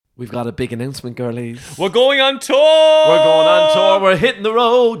We've got a big announcement, girlies. We're going on tour! We're going on tour. We're hitting the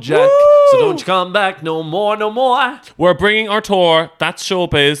road, Jack. Woo! So don't you come back no more, no more. We're bringing our tour, That's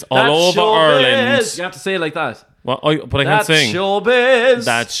Showbiz, all over Ireland. You have to say it like that. But I can't sing. That's Showbiz.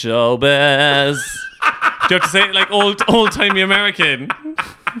 That's Showbiz. Do you have to say it like old-timey American?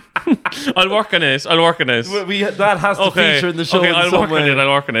 I'll work on it. That has to feature in the show. Okay, I'll work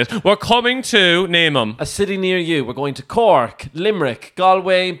on it. We're coming to, name them. A city near you. We're going to Cork, Limerick,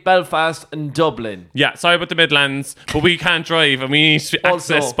 Galway, Belfast and Dublin. Yeah, sorry about the Midlands, but we can't drive and we need to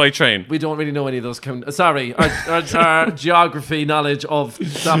access by train. We don't really know any of those. Sorry, our geography knowledge of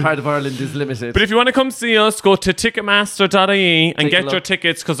that part of Ireland is limited. But if you want to come see us, go to ticketmaster.ie and get your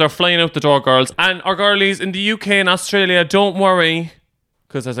tickets because they're flying out the door, girls. And our girlies in the UK and Australia, don't worry,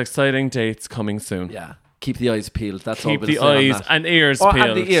 because there's exciting dates coming soon. Yeah. Keep the eyes peeled. That's all. Keep the eyes and ears peeled.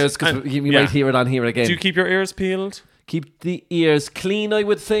 And the ears, because you might hear it on here again. Do you keep your ears peeled? Keep the ears clean, I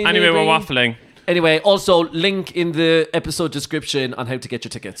would say. Anyway, maybe. we're waffling. Anyway, also link in the episode description on how to get your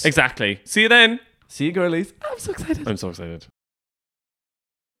tickets. Exactly. See you then. See you, girlies. I'm so excited.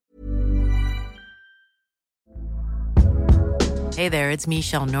 Hey there, it's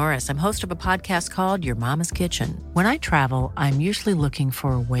Michelle Norris. I'm host of a podcast called Your Mama's Kitchen. When I travel, I'm usually looking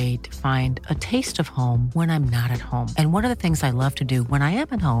for a way to find a taste of home when I'm not at home. And one of the things I love to do when I am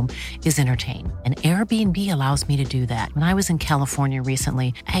at home is entertain. And Airbnb allows me to do that. When I was in California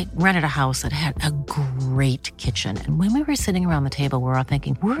recently, I rented a house that had a great kitchen. And when we were sitting around the table, we were all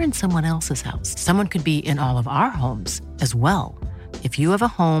thinking, we're in someone else's house. Someone could be in all of our homes as well. If you have a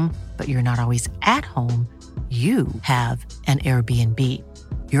home, but you're not always at home, you have an Airbnb.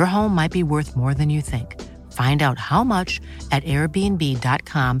 Your home might be worth more than you think. Find out how much at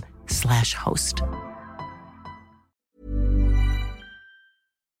airbnb.com/host.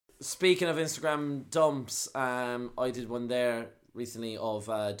 Speaking of Instagram dumps, I did one there recently of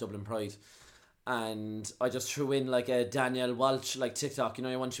Dublin Pride. And I just threw in like a Danielle Walsh like TikTok. You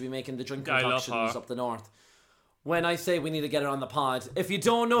know, one should be making the drink concoctions up the north. When I say we need to get her on the pod, if you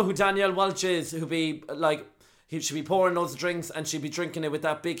don't know who Danielle Walsh is, who be like, she'd be pouring loads of drinks and she'd be drinking it with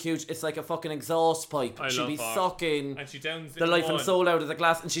that big huge, it's like a fucking exhaust pipe. She'd be sucking and she downs the life and soul out of the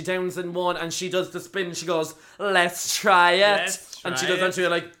glass, and she downs in one and she does the spin. She goes, let's try it. And she does that to you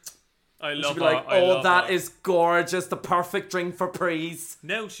like, I love she'd be her. like, oh, that is gorgeous. The perfect drink for prees.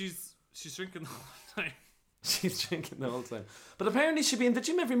 No, she's drinking the whole time. She's drinking the whole time. But apparently she'd be in the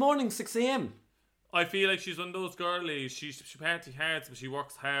gym every morning, 6 a.m. I feel like she's one of those girlies. She party hard, but she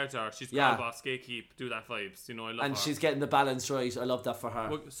works harder. She's girl boss, gatekeep, do that vibes. You know, I love her. And she's getting the balance right. I love that for her.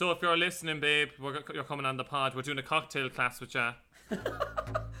 So if you're listening, babe, you're coming on the pod. We're doing a cocktail class with ya.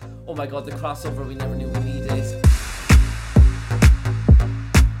 Oh my god, the crossover we never knew we needed.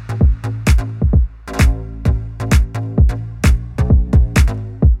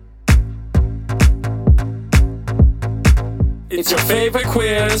 It's your favourite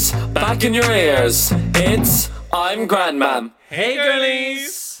queers, back in your ears. It's I'm Grandmam. Hey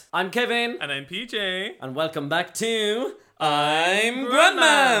girlies! I'm Kevin. And I'm PJ. And welcome back to I'm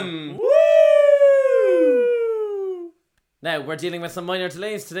Grandmam. Woo! Now, we're dealing with some minor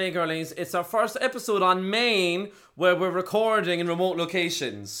delays today, girlies. It's our first episode on Maine where we're recording in remote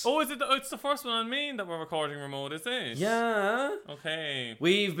locations. Oh, is it? It's the first one on Maine that we're recording remote, is it? Yeah. Okay.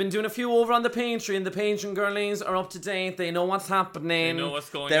 We've been doing a few over on the Patreon. The Patreon girlies are up to date. They know what's happening. They know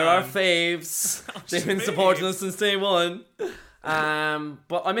what's going They're on. our faves. They've been supporting us since day one.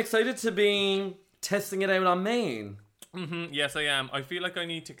 But I'm excited to be testing it out on Maine. Mm-hmm. Yes, I am. I feel like I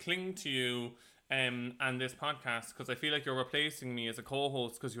need to cling to you and this podcast because I feel like you're replacing me as a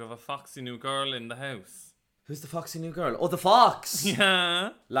co-host because you have a foxy new girl in the house. Who's the foxy new girl? Oh, the fox. Yeah.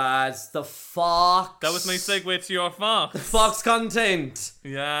 Lads, the fox. That was my segue to your fox. The fox content.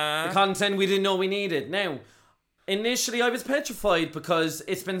 Yeah. The content we didn't know we needed. Now, initially I was petrified because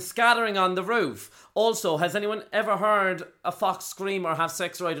it's been scattering on the roof. Also, has anyone ever heard a fox scream or have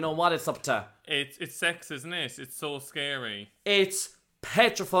sex, or I don't know what it's up to? It's sex, isn't it? It's so scary. It's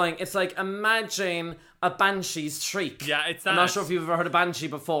petrifying. It's like, imagine a banshee's shriek. Yeah, it's that. I'm not sure if you've ever heard a banshee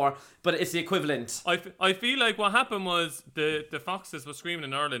before, but it's the equivalent. I feel like what happened was the foxes were screaming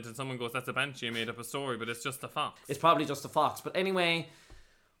in Ireland and someone goes, that's a banshee, I made up a story, but it's just a fox. It's probably just a fox. But anyway,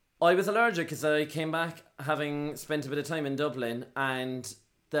 I was allergic because I came back having spent a bit of time in Dublin and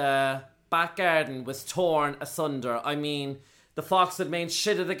the back garden was torn asunder. I mean, the fox had made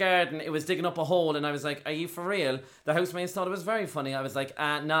shit of the garden. It was digging up a hole, and I was like, are you for real? The housemates thought it was very funny. I was like,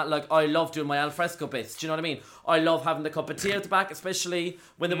 not like, I love doing my alfresco bits. Do you know what I mean? I love having the cup of tea at the back, especially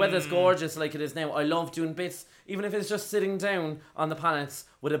when the weather's gorgeous like it is now. I love doing bits, even if it's just sitting down on the pallets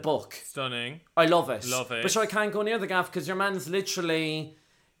with a book. Stunning. I love it. Love it. But sure, I can't go near the gaff because your man's literally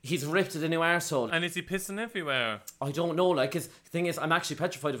He's ripped it a new arsehole. And is he pissing everywhere? I don't know, like, his thing is, I'm actually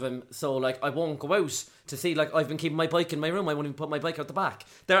petrified of him, so, like, I won't go out to see, like, I've been keeping my bike in my room, I won't even put my bike out the back.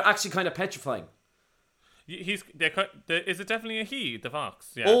 They're actually kind of petrifying. Is it definitely a he, the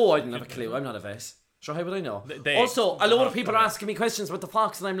fox? Yeah. Oh, I didn't have a clue, I'm not a vet. Sure, how would I know? Also, a lot of people are asking me questions about the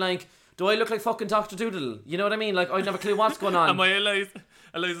fox, and I'm like, do I look like fucking Dr. Doodle? You know what I mean? Like, I don't have a clue what's going on. Am I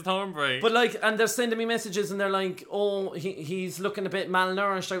Eliza Thornbury? But like, and they're sending me messages and they're like, oh, he's looking a bit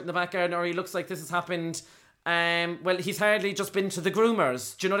malnourished out in the back garden, or he looks like this has happened. Well, he's hardly just been to the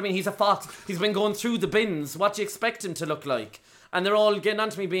groomers. Do you know what I mean? He's a fox. He's been going through the bins. What do you expect him to look like? And they're all getting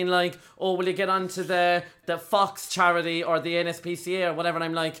onto me being like, oh, will you get onto the Fox charity or the NSPCA or whatever? And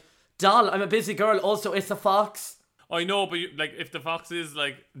I'm like, doll, I'm a busy girl. Also, it's a fox. I know, but like, if the fox is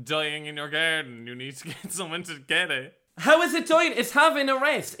like dying in your garden, you need to get someone to get it. How is it dying? It's having a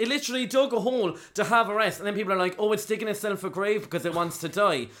rest. It literally dug a hole to have a rest. And then people are like, oh, it's digging itself a grave because it wants to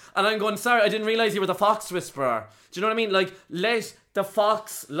die. And I'm going, sorry, I didn't realise you were the fox whisperer. Do you know what I mean? Like, let the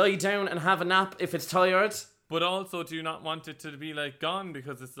fox lie down and have a nap if it's tired. But also, do you not want it to be like gone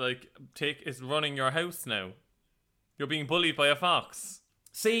because it's like, it's running your house now? You're being bullied by a fox.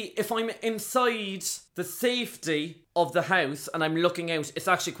 See, if I'm inside the safety of the house and I'm looking out, it's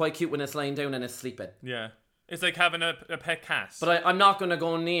actually quite cute when it's lying down and it's sleeping. Yeah. It's like having a pet cat. But I'm not going to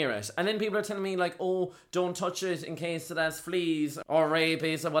go near it. And then people are telling me like, oh, don't touch it in case it has fleas or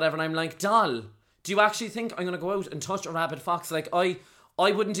rabies or whatever. And I'm like, doll, do you actually think I'm going to go out and touch a rabid fox? Like, I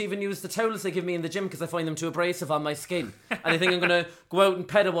wouldn't even use the towels they give me in the gym because I find them too abrasive on my skin. And I think I'm going to go out and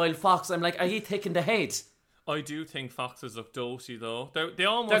pet a wild fox. I'm like, are you thick in the head? I do think foxes look doty though.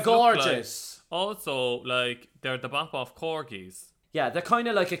 They're gorgeous. Also, like, they're the bop-off corgis. Yeah, they're kind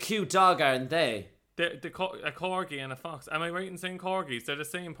of like a cute dog, aren't they? A corgi and a fox. Am I right in saying corgis? They're the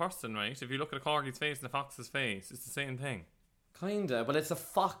same person, right? If you look at a corgi's face and a fox's face, it's the same thing. Kinda, but it's a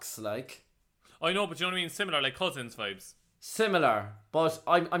fox, like. I know, but you know what I mean? Similar, like cousins vibes. Similar, but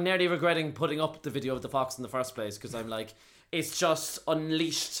I'm nearly regretting putting up the video of the fox in the first place because I'm like, it's just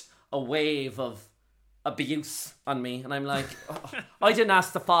unleashed a wave of abuse on me, and I'm like, oh, I didn't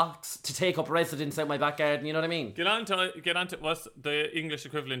ask the fox to take up residence out my back garden. You know what I mean? Get on to what's the English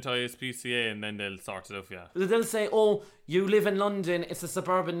equivalent to ISPCA, and then they'll sort it out for you. They'll say, oh, you live in London, it's a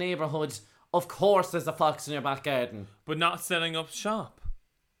suburban neighbourhood, of course there's a fox in your back garden. But not setting up shop.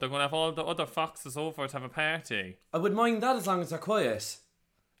 They're going to have all the other foxes over to have a party. I would mind that as long as they're quiet.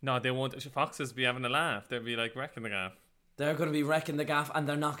 No, they won't. Foxes be having a laugh. They'll be like wrecking the gaff. They're going to be wrecking the gaff, and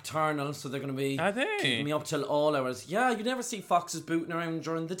they're nocturnal, so they're going to be keeping me up till all hours. Yeah, you never see foxes booting around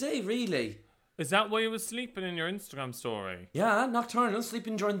during the day, really. Is that why you was sleeping in your Instagram story? Yeah, nocturnal,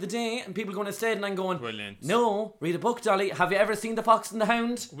 sleeping during the day, and people going to stay, and I'm going, brilliant. No, read a book, Dolly. Have you ever seen The Fox and the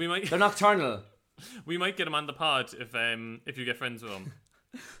Hound? They're nocturnal. We might get them on the pod if you get friends with them.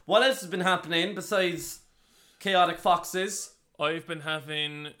 What else has been happening besides chaotic foxes? I've been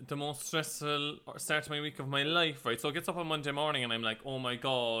having the most stressful start to my week of my life, right? So it gets up on Monday morning and I'm like, oh my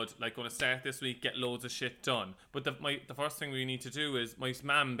god, like going to start this week, get loads of shit done. But the first thing we need to do is, my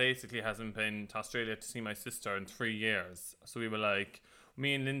mum basically hasn't been to Australia to see my sister in 3 years. So we were like,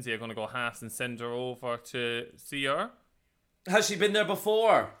 me and Lindsay are going to go halves and send her over to see her. Has she been there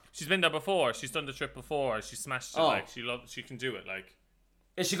before? She's been there before. She's done the trip before. She smashed it. Like, she can do it. Like,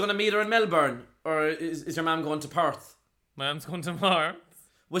 is she going to meet her in Melbourne, or is your mum going to Perth? My mum's going to Perth.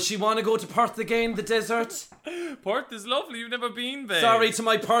 Will she want to go to Perth again, the desert? Perth is lovely. You've never been there. Sorry to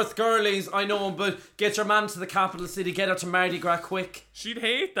my Perth girlies, I know, but get your man to the capital city. Get her to Mardi Gras quick. She'd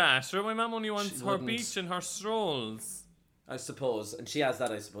hate that. Sure, my mum only wants her beach and her strolls. I suppose, and she has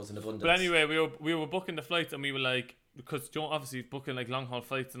that, I suppose, in abundance. But anyway, we were booking the flights, and we were like, because obviously booking like long haul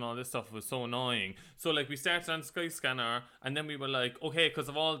flights and all this stuff was so annoying. So like we started on Skyscanner, and then we were like, okay, because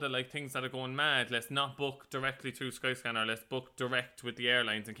of all the like things that are going mad, let's not book directly through Skyscanner. Let's book direct with the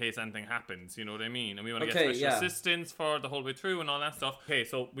airlines in case anything happens. You know what I mean? And we want to get special assistance for the whole way through and all that stuff. Okay,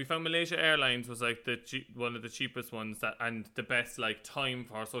 so we found Malaysia Airlines was like one of the cheapest ones and the best like time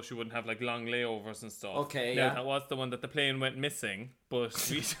for her, so she wouldn't have like long layovers and stuff. Okay, now, that was the one that the plane went missing,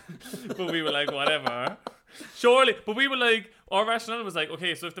 but we were like, whatever. Surely, but we were like, our rationale was like,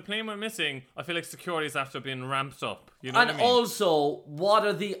 okay, so if the plane went missing, I feel like security's after being ramped up. You know what I mean? Also, what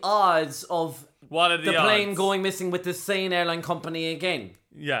are the odds of the plane going missing with the same airline company again?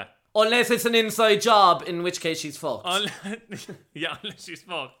 Yeah. Unless it's an inside job, in which case she's fucked. Yeah, unless she's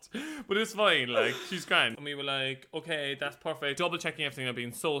fucked. But it's fine, like, she's grand. And we were like, okay, that's perfect. Double checking everything, I've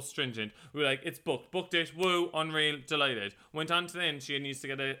been so stringent. We were like, it's booked. Booked it, woo, unreal, delighted. Went on to then, she needs to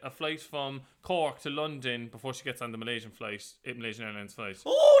get a flight from Cork to London before she gets on the Malaysian Airlines flight.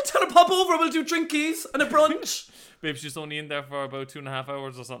 Oh, tell her pop over, we'll do drinkies and a brunch. Babe, she's only in there for about 2.5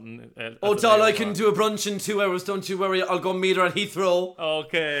 hours or something. Oh, doll, I can do a brunch in 2 hours, don't you worry. I'll go meet her at Heathrow.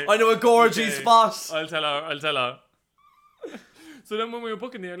 Okay. I know a gorgeous spot. I'll tell her. So then when we were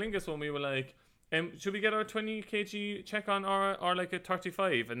booking the Aer Lingus one, we were like, should we get our 20 kg check on or like a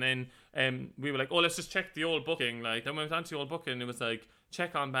 35? And then we were like, oh, let's just check the old booking. Like, then we went on to the old booking and it was like,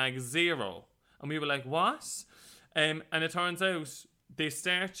 check on bag 0. And we were like, what? And it turns out they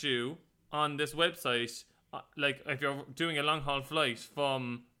start you on this website, like if you're doing a long haul flight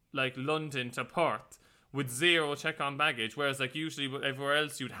from like London to Perth, with 0 check on baggage, whereas like usually everywhere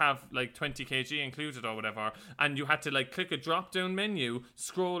else you'd have like 20 kg included or whatever, and you had to like click a drop down menu,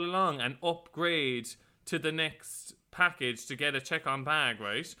 scroll along and upgrade to the next package to get a check on bag,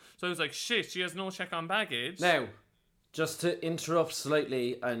 right? So I was like, shit, she has no check on baggage. Now, just to interrupt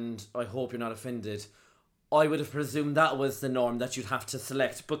slightly, and I hope you're not offended, I would have presumed that was the norm, that you'd have to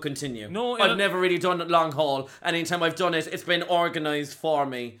select, but continue. No, I've never really done long haul. Anytime I've done it, it's been organised for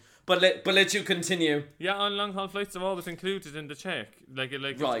me. But let you continue. Yeah, on long haul flights they're always included in the check. Right,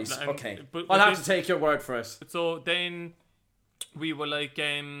 okay. But I'll have to take your word for it. So then we were like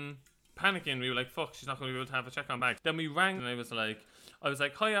panicking. We were like, fuck, she's not going to be able to have a check on bag. Then we rang and I was like,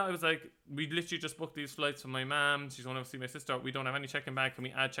 hiya. I was like, we literally just booked these flights for my mum. She's going to see my sister. We don't have any check-in bag. Can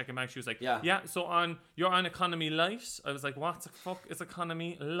we add check-in bag? She was like, yeah. So you're on economy light. I was like, what the fuck is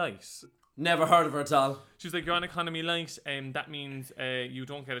economy light? Never heard of her at all. She was like, you're on economy light, and that means you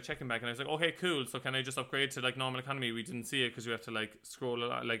don't get a check-in bag. And I was like, okay, cool. So can I just upgrade to like normal economy? We didn't see it because you have to like scroll a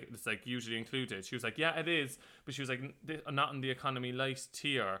lot, like it's like usually included. She was like, yeah, it is, but she was like, not on the economy light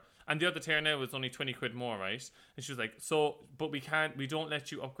tier. And the other tier now is only 20 quid more, right? And she was like, so, but we don't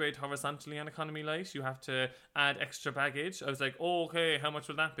let you upgrade horizontally on economy light. You have to add extra baggage. I was like, oh, okay, how much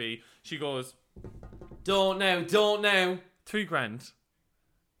will that be? She goes, Don't now. $3,000. $3,000.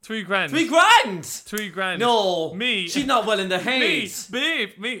 $3,000. No. Me. She's not well in the head.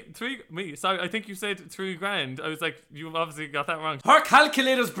 Me. Sorry, I think you said $3,000. I was like, you obviously got that wrong. Her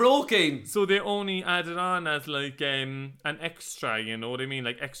calculator's broken. So they only added on as like an extra, you know what I mean?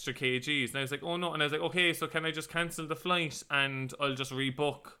 Like extra kgs. And I was like, oh no. And I was like, okay, so can I just cancel the flight and I'll just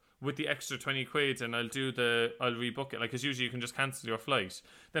rebook with the extra 20 quid and I'll rebook it. Like, because usually you can just cancel your flight.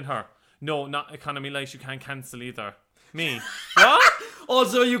 Then her, no, not economy light. You can't cancel either. Me. What?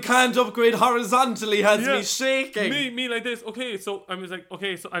 Also, you can't upgrade horizontally, has me shaking. Me like this. Okay, so I was like,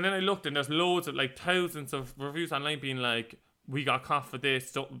 okay, so, and then I looked and there's loads of like thousands of reviews online being like, we got caught for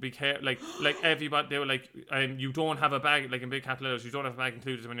this, don't be careful. Like everybody, they were like, you don't have a bag, like in big capital letters, you don't have a bag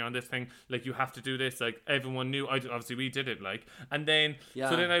included when you're on this thing, like you have to do this. Like everyone knew, obviously we did it, like, and then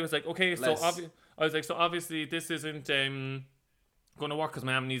so then I was like, okay, so obviously this isn't going to work because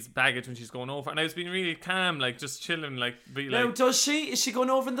my mum needs baggage when she's going over. And I was being really calm, like just chilling, like be like. Now, does she? Is she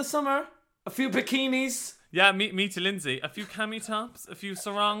going over in the summer? A few bikinis. Yeah, me to Lindsay. A few cami tops, a few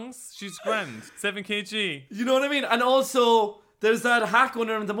sarongs. She's grand. 7 kg. You know what I mean? And also, there's that hack on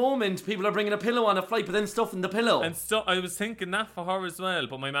her at the moment. People are bringing a pillow on a flight, but then stuffing the pillow. And I was thinking that for her as well,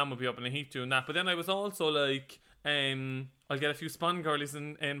 but my mum would be up in a heap doing that. But then I was also like, I'll get a few spawn girlies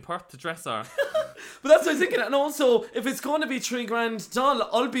in Perth to dress her. But that's what I was thinking. And also, if it's going to be $3,000, doll,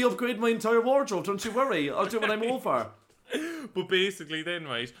 I'll be upgrading my entire wardrobe. Don't you worry. I'll do it when I'm over. But basically then,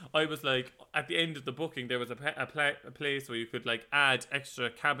 right, I was like, at the end of the booking, there was a place where you could like add extra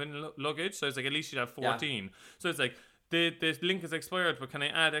cabin luggage. So it's like, at least you'd have 14. Yeah. So it's like, the link is expired, but can I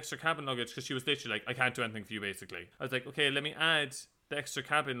add extra cabin luggage? Because she was literally like, I can't do anything for you, basically. I was like, okay, let me add the extra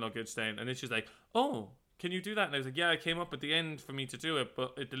cabin luggage then. And then she's like, oh, can you do that? And I was like, yeah, I came up at the end for me to do it,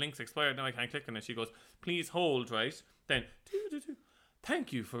 but the link's expired, now I can't click on it. She goes, please hold, right? Then,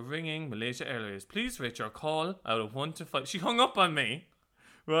 thank you for ringing Malaysia Airlines. Please rate your call out of 1 to 5. She hung up on me,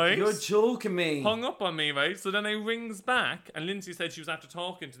 right? You're joking me. Hung up on me, right? So then I rings back, and Lindsay said she was after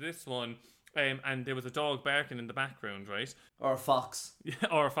talking to this one, and there was a dog barking in the background, right? Or a fox. Yeah,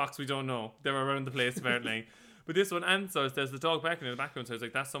 or a fox, we don't know. They're around the place, apparently. But this one answers, there's the dog barking in the background, so I was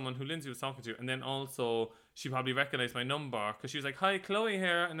like, that's someone who Lindsay was talking to. And then also, she probably recognised my number, because she was like, hi, Chloe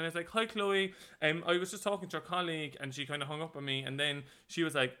here. And then I was like, hi, Chloe. I was just talking to her colleague, and she kind of hung up on me. And then she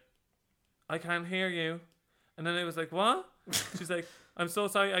was like, I can't hear you. And then I was like, what? She's like, I'm so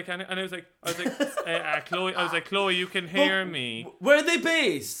sorry, I can't. And I was like, Chloe, you can hear me. Where are they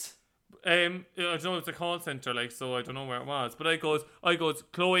based? I don't know, it's a call centre, like, so I don't know where it was. But I goes,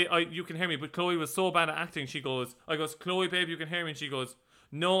 Chloe, you can hear me. But Chloe was so bad at acting. I goes, Chloe, babe, you can hear me. And she goes,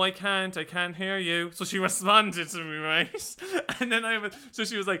 no, I can't hear you. So she responded to me, right? And then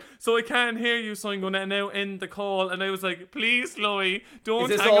she was like, so I can't hear you, so I'm going to now end the call. And I was like, please, Chloe, don't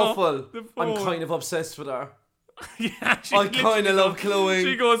hang up the phone. I'm kind of obsessed with her. Yeah, I kind of love Chloe.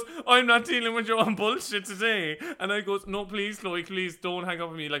 She goes, I'm not dealing with your own bullshit today. And I goes, no, please, Chloe, please don't hang up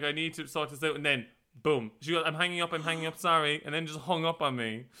on me. Like, I need to sort this out. And then, boom. She goes, I'm hanging up, sorry. And then just hung up on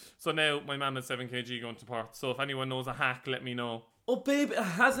me. So now my mum is 7 kg going to Perth. So if anyone knows a hack, let me know. Oh, babe, it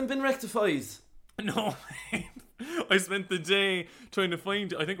hasn't been rectified. No, babe. I spent the day trying to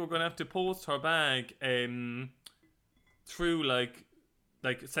find it. I think we're going to have to post her bag through, like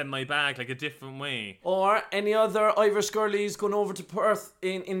send my bag like a different way. Or any other Irish girlies going over to Perth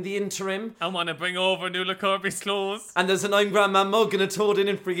in the interim. I want to bring over Nuala Kirby's clothes. And there's a 9 grandma mug and a toad in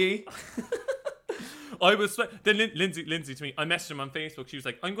it for ye. I was then Lindsay to me. I messaged him on Facebook. She was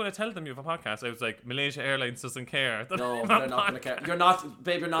like, "I'm going to tell them you have a podcast." I was like, "Malaysia Airlines doesn't care." No, they're not going to care. You're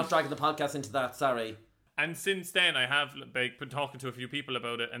not dragging the podcast into that. Sorry. And since then, I have been talking to a few people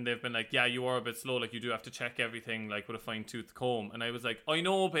about it, and they've been like, "Yeah, you are a bit slow. Like, you do have to check everything, like with a fine-tooth comb." And I was like, "I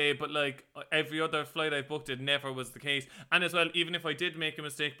know, babe, but like every other flight I booked, it never was the case." And as well, even if I did make a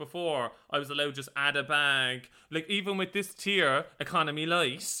mistake before, I was allowed just add a bag. Like, even with this tier, economy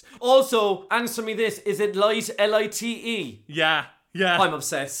light. Also, answer me this: is it light? LITE? Yeah. I'm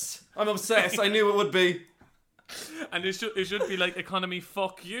obsessed. I knew it would be. And it should be like economy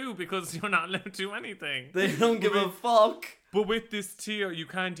fuck you, because you're not allowed to do anything. They don't give a fuck. But with this tier, you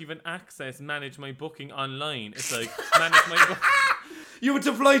can't even manage my booking online. It's like, manage my booking. You have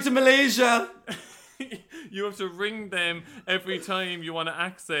to fly to Malaysia. You have to ring them every time you want to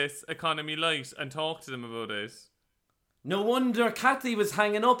access Economy Light and talk to them about it. No wonder Kathy was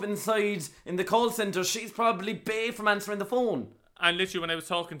hanging up inside in the call centre. She's probably bae from answering the phone. And literally, when I was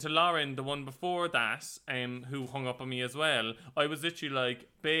talking to Lauren, the one before that, who hung up on me as well, I was literally like,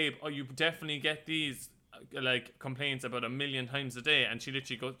 babe, you definitely get these like complaints about 1 million times a day. And she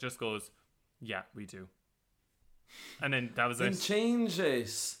literally just goes, yeah, we do. And then that was it.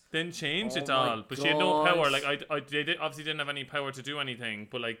 Then change it all. But she had no power. Like, they obviously didn't have any power to do anything.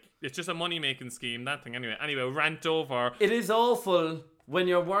 But like, it's just a money-making scheme, that thing. Anyway, rant over. It is awful when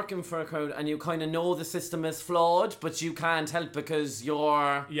you're working for a crowd and you kind of know the system is flawed, but you can't help because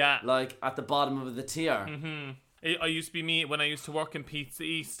you're like at the bottom of the tier. Mm-hmm. I used to be me when I used to work in Pizza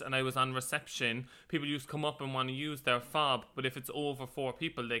East and I was on reception. People used to come up and want to use their fob, but if it's over 4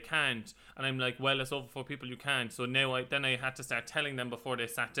 people, they can't. And I'm like, well, it's over 4 people, you can't. So now I had to start telling them before they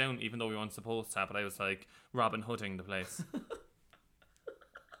sat down, even though we weren't supposed to. But I was like Robin Hooding the place.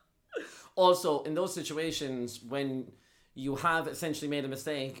 Also, in those situations when you have essentially made a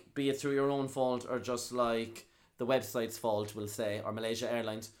mistake, be it through your own fault or just like the website's fault, we'll say, or Malaysia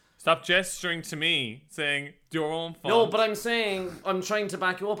Airlines. Stop gesturing to me, saying your own fault. No, but I'm trying to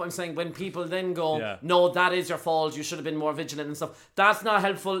back you up. I'm saying when people then go, no, that is your fault, you should have been more vigilant and stuff. That's not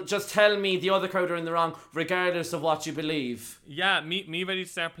helpful. Just tell me the other crowd are in the wrong, regardless of what you believe. Yeah, me ready to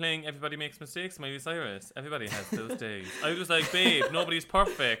start playing Everybody Makes Mistakes, Miley Cyrus. Everybody has those days. I was like, babe, nobody's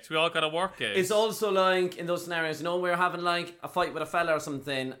perfect. We all gotta work it. It's also like, in those scenarios, you know, we're having like a fight with a fella or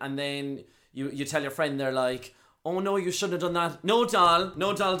something, and then you tell your friend, they're like, oh no, you shouldn't have done that. No, doll.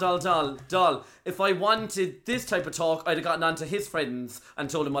 If I wanted this type of talk, I'd have gotten on to his friends and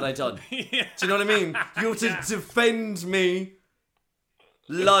told him what I'd done. Yeah. Do you know what I mean? You have to defend me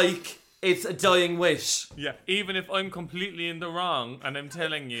like it's a dying wish. Yeah, even if I'm completely in the wrong and I'm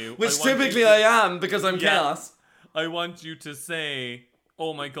telling you. Which typically I am because I'm chaos. I want you to say,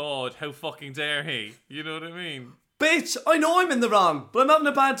 oh my god, how fucking dare he? You know what I mean? Bitch, I know I'm in the wrong, but I'm having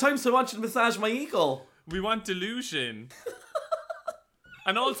a bad time, so I want you to massage my ego. We want delusion.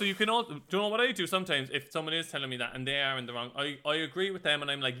 And also, you can also, do you know what I do sometimes? If someone is telling me that and they are in the wrong, I agree with them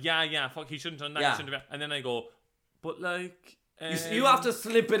and I'm like, yeah, fuck, he shouldn't have done that, he shouldn't have. And then I go, but like... you have to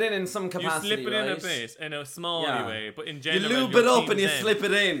slip it in some capacity, you slip it right? in a bit, in a small way, but in general... You lube it up and you slip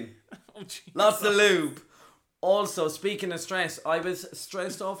it in. Oh, Jesus. Lots of lube. Also, speaking of stress, I was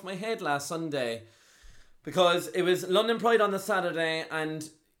stressed off my head last Sunday because it was London Pride on the Saturday and...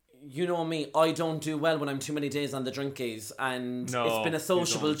 You know me, I don't do well when I'm too many days on the drinkies, and it's been a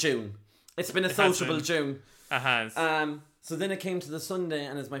sociable June. It has. So then it came to the Sunday,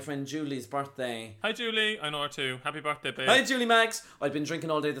 and it's my friend Julie's birthday. Hi Julie, I know her too. Happy birthday, babe. Hi Julie Max. I'd been drinking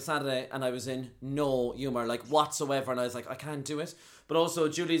all day the Saturday, and I was in no humour, like whatsoever, and I was like, I can't do it. But also,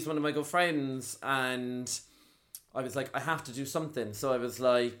 Julie's one of my good friends, and I was like, I have to do something. So I was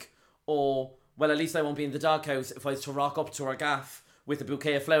like, oh, well, at least I won't be in the doghouse if I was to rock up to her gaff with a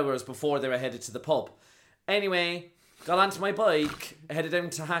bouquet of flowers before they were headed to the pub. Anyway, got onto my bike, headed down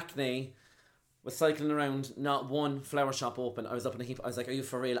to Hackney, was cycling around, not one flower shop open. I was up in a heap. I was like, are you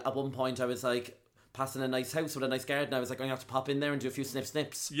for real? At one point I was like passing a nice house with a nice garden. I was like, I'm going to have to pop in there and do a few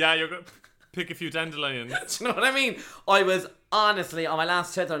snips. Yeah, you're going to pick a few dandelions. Do you know what I mean? I was honestly on my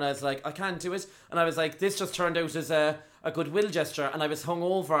last tether and I was like, I can't do it. And I was like, this just turned out as a goodwill gesture, and I was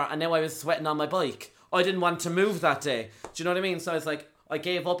hungover and now I was sweating on my bike. I didn't want to move that day. Do you know what I mean? So I was like, I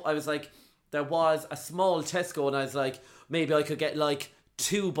gave up. I was like, there was a small Tesco and I was like, maybe I could get like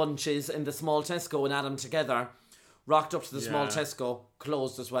 2 bunches in the small Tesco and add them together. Rocked up to the small Tesco,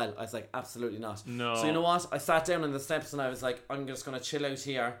 closed as well. I was like, absolutely not. No. So you know what? I sat down on the steps and I was like, I'm just going to chill out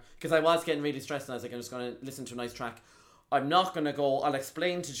here. Because I was getting really stressed and I was like, I'm just going to listen to a nice track. I'm not going to go. I'll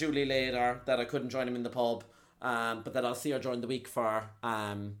explain to Julie later that I couldn't join him in the pub. But that I'll see her during the week for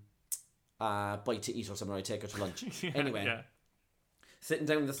bite to eat or something. I take her to lunch. Anyway. Sitting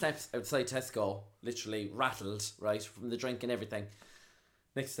down the steps outside Tesco, literally rattled, right, from the drink and everything.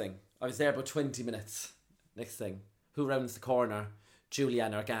 Next thing, I was there about 20 minutes. Next thing, who rounds the corner? Julie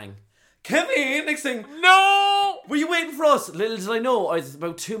and her gang. Kevin! Next thing, no! Were you waiting for us? Little did I know, I was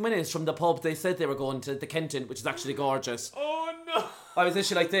about 2 minutes from the pub. They said they were going to the Kenton, which is actually gorgeous. Oh no! I was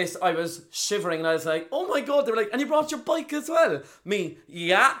literally like this. I was shivering and I was like, oh my god. They were like, and you brought your bike as well? Me,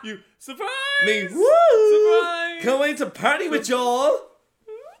 yeah. You, surprise! Me, woo! Surprise! Can't wait to party with y'all.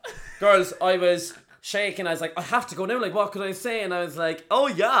 Girls, I was shaking. I was like, I have to go now. Like, what could I say? And I was like, oh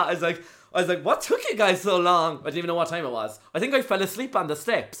yeah. I was like, what took you guys so long? I didn't even know what time it was. I think I fell asleep on the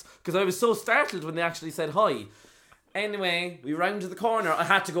steps because I was so startled when they actually said hi. Anyway, we rounded the corner. I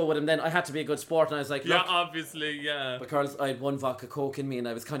had to go with him then. I had to be a good sport. And I was like, look. Yeah, obviously, yeah. But girls, I had 1 vodka coke in me and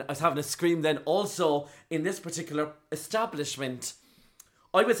I was having a scream then. Also, in this particular establishment,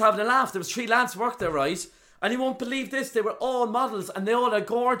 I was having a laugh. There was 3 lads worked there, right? And you won't believe this, they were all models and they all had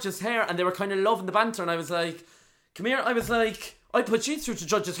gorgeous hair and they were kind of loving the banter. And I was like, come here. I was like, I put you through to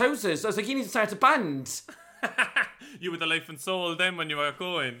judges' houses. I was like, you need to start a band. You were the life and soul then when you were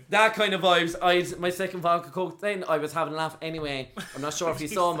going. That kind of vibes. I'd my second vodka coke then. I was having a laugh anyway. I'm not sure if you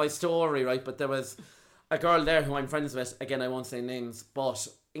saw my story, right? But there was a girl there who I'm friends with. Again, I won't say names, but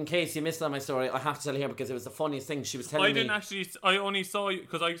in case you missed on my story, I have to tell you here because it was the funniest thing. She was telling me. I only saw you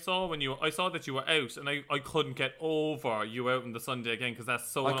because I saw that you were out and I couldn't get over you out on the Sunday again because that's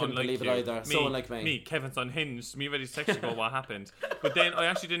so unlike you. I couldn't believe it either. So unlike me. Me, Kevin's unhinged. Me ready to text you go what happened. But then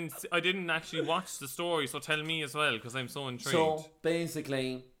I didn't actually watch the story, so tell me as well because I'm so intrigued. So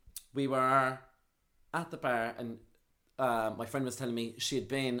basically, we were at the bar and my friend was telling me she had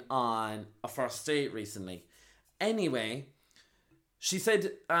been on a first date recently. Anyway, she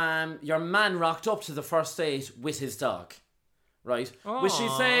said your man rocked up to the first date with his dog, right? Aww. Which she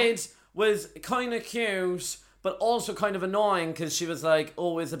said was kind of cute, but also kind of annoying because she was like,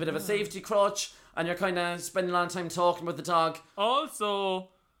 oh, it's a bit of a safety crutch and you're kind of spending a lot of time talking about the dog. Also,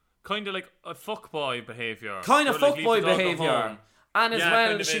 kind of like a fuckboy behaviour. Kind of like, fuckboy behaviour. And as well,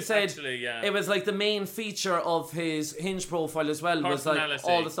 kind of she said it was like the main feature of his Hinge profile as well was like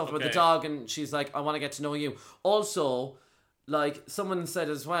all the stuff about the dog, and she's like, I want to get to know you. Also, like someone said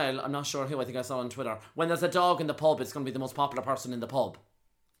as well, I'm not sure who, I think I saw on Twitter, when there's a dog in the pub, it's going to be the most popular person in the pub.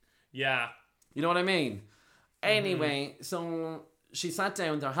 Yeah. You know what I mean? Anyway, so she sat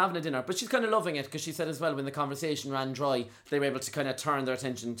down, they're having a dinner, but she's kind of loving it because she said as well when the conversation ran dry, they were able to kind of turn their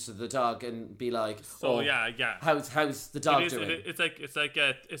attention to the dog and be like, how's the dog doing?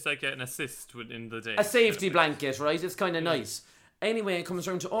 It's like an assist within the day. A safety blanket, right? It's kind of nice. Anyway, it comes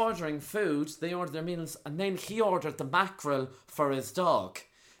around to ordering food. They order their meals and then he ordered the mackerel for his dog.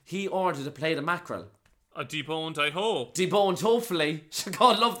 He ordered a plate of mackerel. A deboned, I hope. Deboned, hopefully.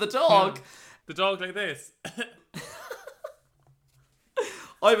 God love the dog. The dog like this.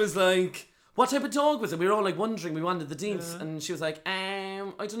 I was like, what type of dog was it? We were all like wondering, we wanted the deets. And she was like, I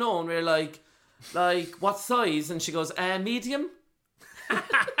don't know. And we were like, what size? And she goes, medium.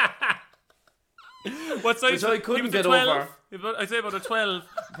 What size? Which I couldn't get over. I'd say about a 12.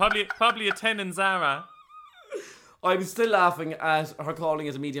 Probably a 10 in Zara. I'm still laughing at her calling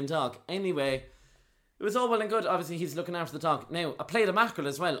it a medium dog. Anyway, it was all well and good. Obviously, he's looking after the dog. Now, a plate of mackerel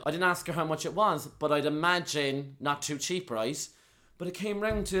as well. I didn't ask her how much it was, but I'd imagine not too cheap, right? But it came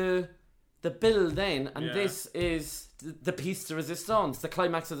round to the bill then, and this is the piece de resistance, the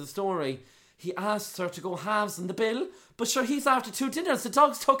climax of the story. He asked her to go halves in the bill, but sure, he's after 2 dinners. The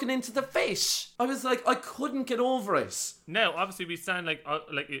dog's tucking into the fish. I was like, I couldn't get over it. Now, obviously, we stand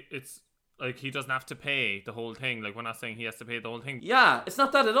it's like he doesn't have to pay the whole thing. Like, we're not saying he has to pay the whole thing. Yeah, it's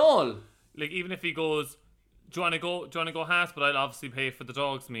not that at all. Like, even if he goes, do you want to go halves? But I'll obviously pay for the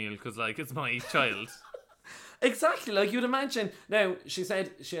dog's meal because, like, it's my child. Exactly, like you'd imagine. Now, she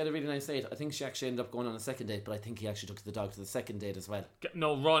said she had a really nice date. I think she actually ended up going on a second date, but I think he actually took the dog to the second date as well.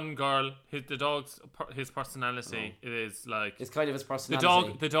 No, run, girl. The dog's his personality. It is like It's kind of his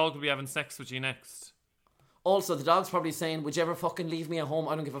personality. the dog will be having sex with you next. Also, the dog's probably saying, would you ever fucking leave me at home?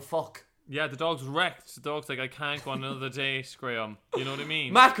 I don't give a fuck. Yeah, the dog's wrecked. The dog's like, I can't go on another date, Graham. You know what I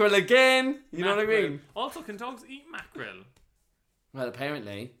mean? Mackerel again! You know what I Mackerel. mean? Also, can dogs eat mackerel? Well,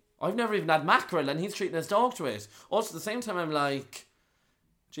 apparently. I've never even had mackerel and he's treating his dog to it. Also, at the same time, I'm like,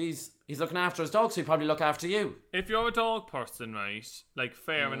 geez, he's looking after his dog, so he'd probably look after you. If you're a dog person, right, like,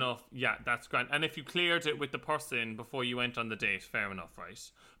 fair enough, yeah, that's grand. And if you cleared it with the person before you went on the date, fair enough, right?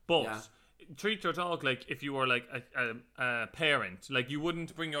 But treat your dog like if you were like a parent. Like, you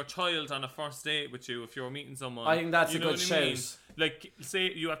wouldn't bring your child on a first date with you if you were meeting someone. I think that's you a know good what I mean? shout. Like,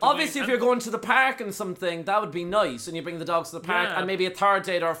 say you have to Obviously, if you're going to the park and something, that would be nice, and you bring the dogs to the park, Yeah. and maybe a third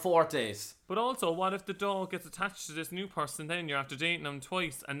date or a fourth date. But also, what if the dog gets attached to this new person, then you're after dating them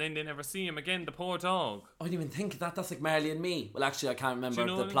twice, and then they never see him again, the poor dog. I didn't even think of that. That's like Marley and Me. Well, actually, I can't remember Do you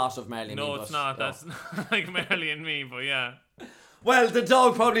know the what I- plot of Marley and Me. No, but, it's not. no. That's not like Marley and Me, but yeah. Well, the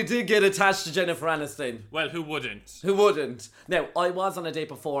dog probably did get attached to Jennifer Aniston. Well, who wouldn't? Who wouldn't? Now, I was on a date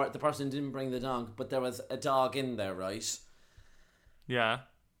before. The person didn't bring the dog, but there was a dog in there, right? Yeah.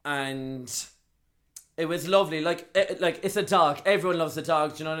 And it was lovely. Like it's a dog. Everyone loves a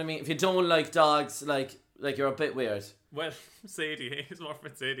dog. Do you know what I mean? If you don't like dogs, like you're a bit weird. Well, Sadie hates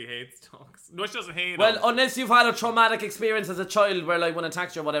Morphin. Sadie hates dogs. No, she doesn't hate Well, them. unless you've had a traumatic experience as a child where like one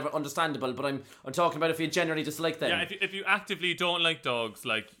attacked you or whatever, understandable. But I'm talking about if you generally dislike them. Yeah, if you actively don't like dogs,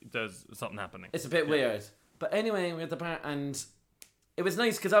 like, there's something happening. It's a bit weird. But anyway, we're at the park and it was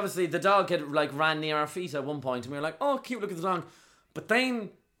nice because obviously the dog had like ran near our feet at one point and we were like, oh, cute, look at the dog. But then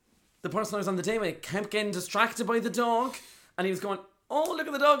the person I was on the date with kept getting distracted by the dog and he was going, oh, look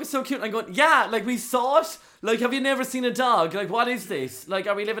at the dog, it's so cute. And I'm going, yeah, like we saw it. Like, have you never seen a dog? Like, what is this? Like,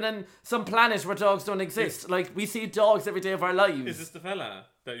 are we living in some planet where dogs don't exist? Like, we see dogs every day of our lives. Is this the fella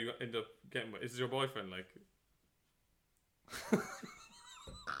that you end up getting with? Is this your boyfriend, like?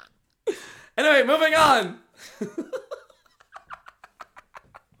 Anyway, moving on.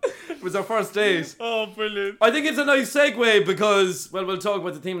 It was our first date. Oh, brilliant. I think it's a nice segue because, well, we'll talk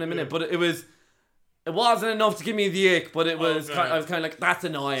about the theme in a minute, but it wasn't enough to give me the ick, but it was Okay. I was kind of like, that's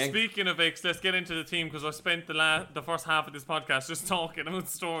annoying. Speaking of icks, let's get into the theme because I spent the first half of this podcast just talking about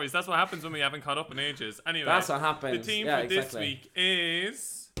stories. That's what happens when we haven't caught up in ages. Anyway, That's what happens. The theme Yeah, for this exactly. week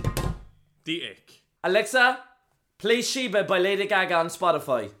is the ick. Alexa, play Sheba by Lady Gaga on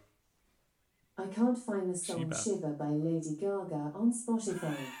Spotify. I can't find the song Shiba. Shiver by Lady Gaga on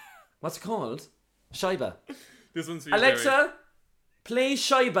Spotify. What's it called? Shiba. This one's for you, Alexa, Jerry. play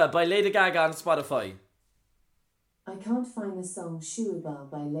Shiba by Lady Gaga on Spotify. I can't find the song Shiba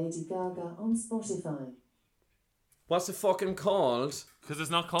by Lady Gaga on Spotify. What's it fucking called? Because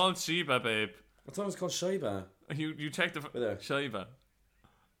it's not called Sheba, babe. I thought it was called Shiba. You checked the there. Shiba.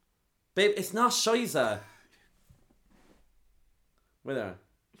 Babe, it's not Shiza. Wait there.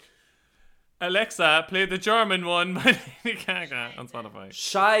 Alexa, play the German one by Lady Gaga on Spotify.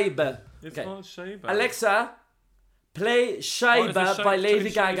 Shiba. It's Okay. called Shiba. Alexa, play Shiba by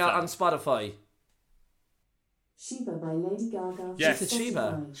Lady Gaga on Spotify. Shiba by Lady Gaga. Yes. on It's a Shiba.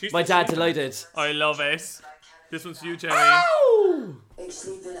 Spotify. She's My the dad Shiba. delighted. I love it. This one's for you, Jerry. Ow!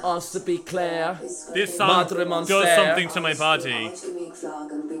 Us to be clear. This song Madre Monster. does something to my body.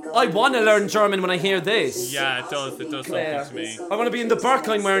 I want to learn German when I hear this. Yeah, it does. It does Claire. something to me. I want to be in the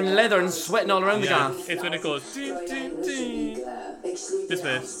Berghain wearing leather and sweating all around the Yeah, gaff. it's when it goes. Ding, ding, ding. This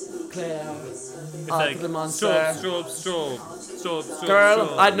bit. Claire. It's Madre like Monster. strobe, strobe, strobe, strobe. Girl,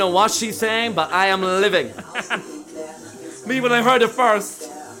 strobe. I don't know what she's saying, but I am living. Me when I heard it first.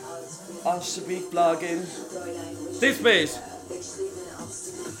 I should be vlogging. This bit.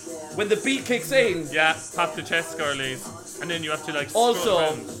 When the beat kicks in. Yeah, pop the chest, girlies, and then you have to like.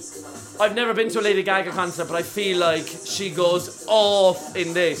 Also, strut around. I've never been to a Lady Gaga concert, but I feel like she goes off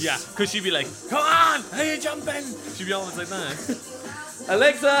in this. Yeah, because she'd be like, "Come on, how you jumping?" She'd be always like that.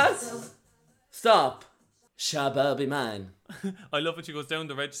 Alexa, stop. Shabba be man. I love when she goes down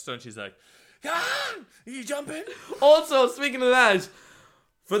the register and she's like, "Come on, are you jumping?" Also, speaking of that,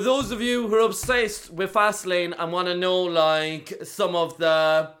 for those of you who are obsessed with Fastlane and want to know like some of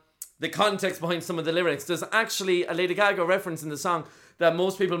the context behind some of the lyrics, there's actually a Lady Gaga reference in the song that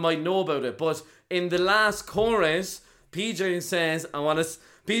most people might know about it. But in the last chorus, PJ says,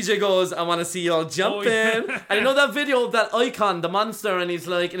 PJ goes, I want to see y'all jumping. yeah. And you know that video of that icon, the monster, and he's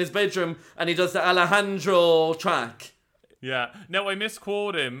like in his bedroom and he does the Alejandro track. Yeah. No, I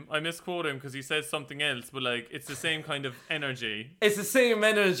misquote him because he says something else, but like it's the same kind of energy. It's the same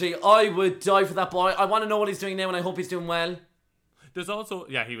energy. I would die for that boy. I want to know what he's doing now, and I hope he's doing well. There's also,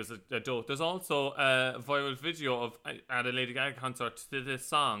 he was a dope. There's also a viral video of at a Lady Gaga concert to this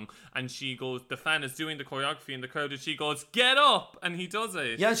song, and she goes, the fan is doing the choreography in the crowd, and she goes, "Get up!" and he does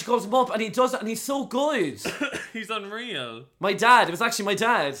it. Yeah, she calls him up, and he does it, and he's so good. He's unreal. My dad. It was actually my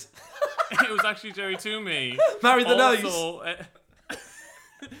dad. It was actually Jerry Toomey. Marry the night.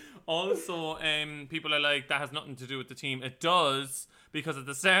 Also, people are like, that has nothing to do with the team. It does, because at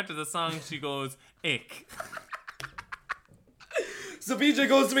the start of the song, she goes, "Ick." So BJ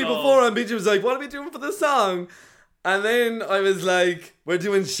goes to me before, and BJ was like, "What are we doing for the song?" And then I was like, "We're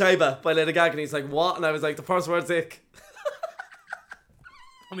doing Shaiba by Lady Gaga." And he's like, "What?" And I was like, "The first word's ick."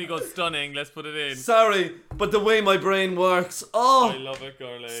 And we go, "Stunning, let's put it in." Sorry, but the way my brain works. Oh, I love it,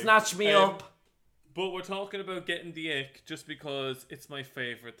 girlie. Snatch me up. But we're talking about getting the ick just because it's my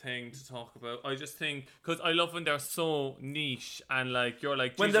favourite thing to talk about. I just think, because I love when they're so niche and like, you're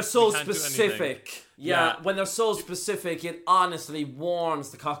like, when they're Jesus, so we can't do anything. specific. Yeah, when they're so specific, it honestly warms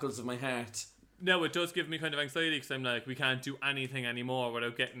the cockles of my heart. No, it does give me kind of anxiety because I'm like, we can't do anything anymore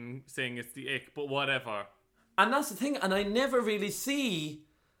without saying it's the ick, but whatever. And that's the thing, and I never really see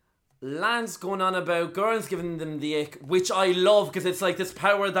lads going on about girls giving them the ick, which I love because it's like this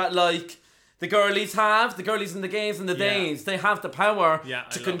power that like the girlies in the gays and the days, they have the power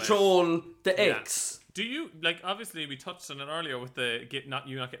to control the icks. Do you, like, obviously we touched on it earlier with the not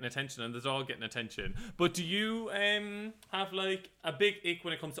getting attention and the dog getting attention, but do you have like a big ick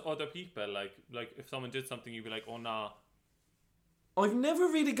when it comes to other people? Like if someone did something, you'd be like, "Oh nah." I've never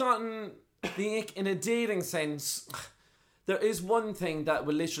really gotten the ick in a dating sense. There is one thing that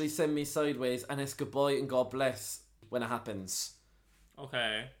will literally send me sideways, and it's goodbye and God bless when it happens.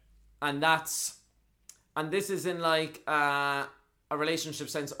 Okay. And this is in like a relationship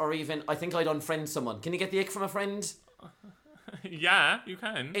sense, or even I think I'd unfriend someone. Can you get the ick from a friend? Yeah, you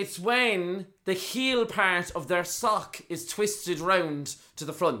can. It's when the heel part of their sock is twisted round to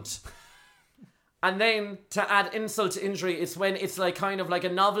the front. And then to add insult to injury, it's when it's like kind of like a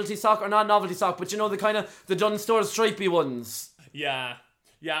novelty sock, or not novelty sock, but you know, the kind of the Dunnes Stores stripy ones. Yeah.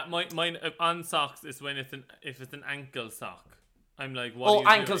 Mine on socks is when if it's an ankle sock. I'm like, what? Oh,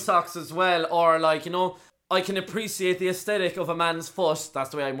 ankle socks as well, or like, you know, I can appreciate the aesthetic of a man's foot. That's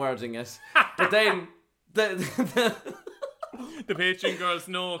the way I'm wording it. But then the Patreon girls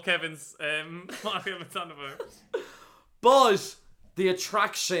know Kevin's what Kevin's on about. But the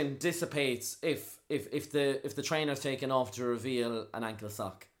attraction dissipates if the trainer's taken off to reveal an ankle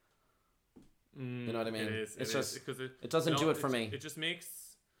sock. You know what I mean? It doesn't do it for me. It just makes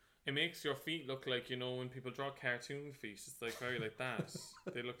your feet look like, you know, when people draw cartoon feet. It's like very like that.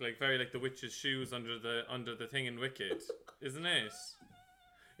 They look like very like the witch's shoes under the thing in Wicked, isn't it?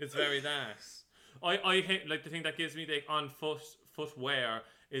 It's very that. I hate, like, the thing that gives me the on footwear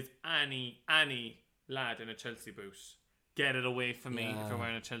is any lad in a Chelsea boot. Get it away from me if you're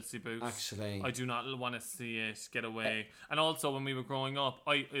wearing a Chelsea boot. Actually, I do not want to see it. Get away. And also, when we were growing up,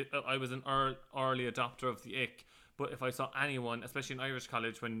 I was an early adopter of the ick. But if I saw anyone, especially in Irish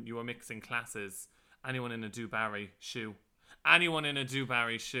college when you were mixing classes, anyone in a Dubarry shoe.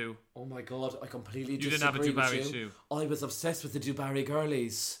 Oh my God, I completely disagree. You didn't have a Dubarry shoe. I was obsessed with the Dubarry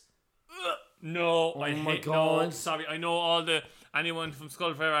girlies. No, oh I my hate. God. No, sorry, I know anyone from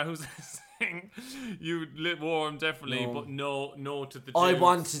Skullfera who's listening. You wore them definitely, but no to the. I dudes.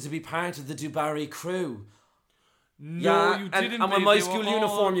 wanted to be part of the Dubarry crew. No, you didn't. And with my school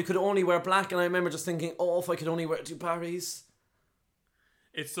uniform, you could only wear black, and I remember just thinking, "Oh, if I could only wear Dubarrys."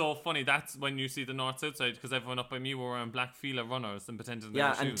 It's so funny. That's when you see the north-south side, because everyone up by me were wearing black Fila runners and pretending they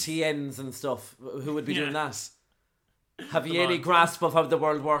were and shoes. TNs and stuff. Who would be doing that? Have you any grasp of how the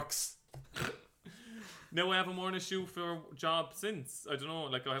world works? No, I haven't worn a shoe for a job since. I don't know.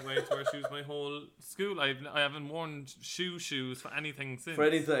 Like, I went to wear shoes my whole school. I haven't worn shoes for anything since. For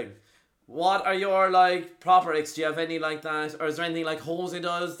anything. What are your, like, proper icks? Do you have any like that? Or is there anything like Jose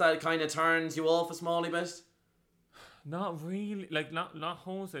does that kind of turns you off a smally bit? Not really. Like, not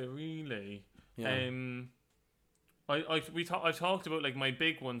Jose, really. Yeah. I talked about, like, my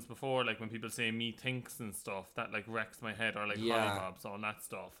big ones before, like when people say me thinks and stuff, that like wrecks my head, or like hollybobs, all that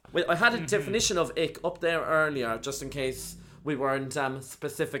stuff. Well, I had a definition of ick up there earlier, just in case we weren't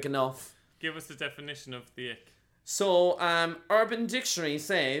specific enough. Give us the definition of the ick. So, Urban Dictionary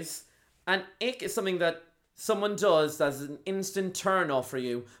says, an ick is something that someone does that's an instant turn off for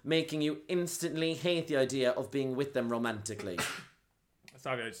you, making you instantly hate the idea of being with them romantically.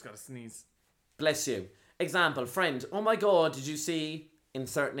 Sorry, I just got to sneeze. Bless you. Example, friend, oh my God, did you see,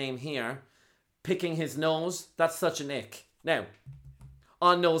 insert name here, picking his nose? That's such an ick. Now,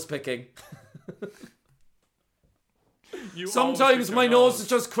 on nose picking. You always Sometimes pick my your nose is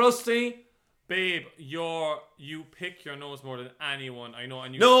just crusty. Babe, you pick your nose more than anyone I know,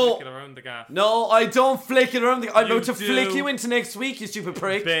 and you No. flick it around the gaff. No, I don't flick it around. I'm You about to do. flick you into next week, you stupid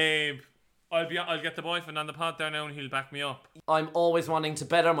prick. Babe, I'll get the boyfriend on the pod there now, and he'll back me up. I'm always wanting to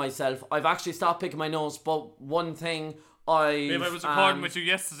better myself. I've actually stopped picking my nose, but one thing Babe, I was recording with you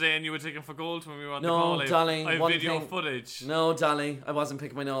yesterday, and you were taking for gold when we were on the call. No, darling, I have one video thing. footage. No, darling, I wasn't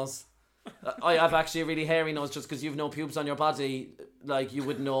picking my nose. I have actually a really hairy nose just because you've no pubes on your body. Like, you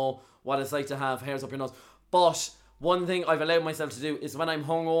wouldn't know what it's like to have hairs up your nose. But one thing I've allowed myself to do is when I'm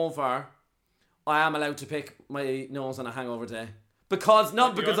hungover, I am allowed to pick my nose on a hangover day.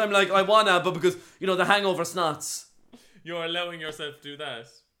 Not because I'm like, I wanna, but because, you know, the hangover snots. You're allowing yourself to do that.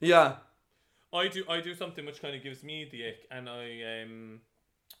 Yeah. I do something which kind of gives me the ick, and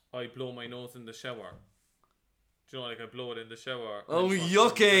I blow my nose in the shower. Do you know, like I blow it in the shower. Oh, and it's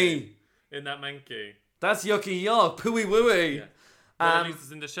yucky. in that manky. That's yucky yuck. Pooey wooey. Yeah. But at least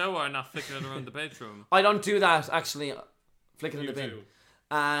it's in the shower and not flicking it around the bedroom. I don't do that, actually. Flick it in You the bin.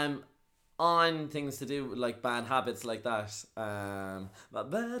 do. On things to do with, like, bad habits like that. My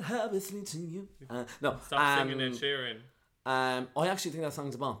bad habits lead to you. No. Stop singing and cheering. I actually think that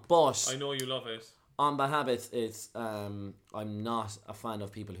song's a bomb. But I know you love it. on bad habits, it's I'm not a fan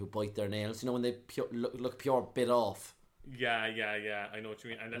of people who bite their nails. You know, when they look pure bit off. Yeah. I know what you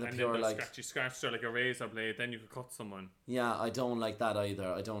mean. And then pure, they'll like- scratch like a razor blade. Then you could cut someone. Yeah, I don't like that either.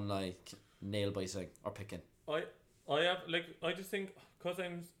 I don't like nail biting or picking. I just think because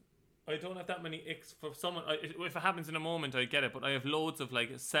I don't have that many icks for someone. If it happens in a moment, I get it. But I have loads of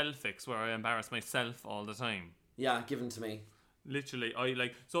like self icks where I embarrass myself all the time. Yeah, given to me. Literally,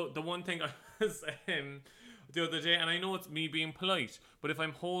 so the one thing I was the other day, and I know it's me being polite, but if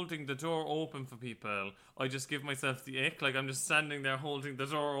I'm holding the door open for people, I just give myself the ick. Like I'm just standing there holding the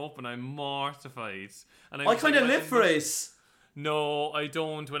door open. I'm mortified, and I kind of live for it. No, I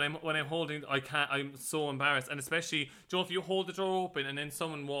don't. When I'm holding, I can't. I'm so embarrassed, and especially, Joe, if you hold the door open and then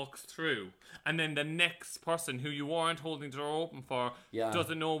someone walks through, and then the next person who you weren't holding the door open for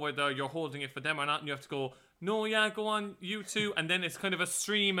doesn't know whether you're holding it for them or not, and you have to go, no, yeah, go on, you too, and then it's kind of a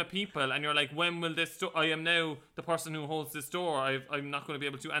stream of people, and you're like, when will this door? I am now the person who holds this door. I'm not going to be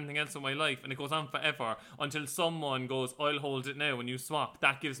able to do anything else in my life, and it goes on forever until someone goes, I'll hold it now, and you swap.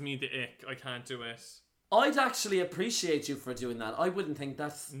 That gives me the ick. I can't do it. I'd actually appreciate you for doing that. I wouldn't think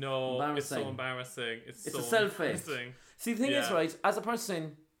that's embarrassing. It's so embarrassing. It's It's so a self-hate. embarrassing. See, the thing is, Yeah. right, as a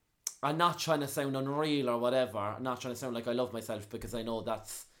person, I'm not trying to sound unreal or whatever. I'm not trying to sound like I love myself, because I know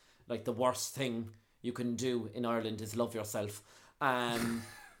that's like the worst thing you can do in Ireland is love yourself. But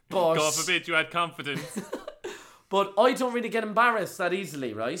God forbid you had confidence. but I don't really get embarrassed that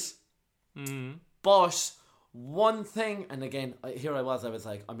easily, right? But one thing, and again, here I was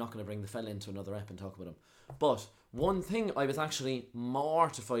like, I'm not going to bring the fella into another ep and talk about him. But one thing I was actually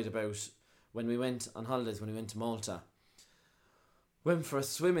mortified about when we went on holidays, when we went to Malta. Went for a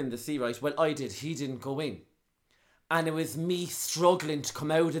swim in the sea, right? Well, I did. He didn't go in. And it was me struggling to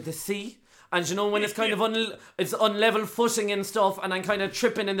come out of the sea. And you know, when it's kind of it's unlevel footing and stuff, and I'm kind of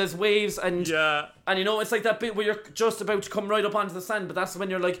tripping and there's waves, and Yeah. and you know, it's like that bit where you're just about to come right up onto the sand, but that's when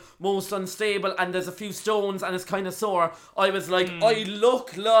you're like most unstable, and there's a few stones and it's kind of sore. I was like, I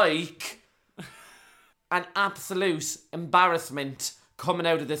look like an absolute embarrassment coming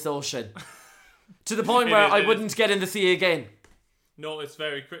out of this ocean, to the point where I wouldn't get in the sea again. No, it is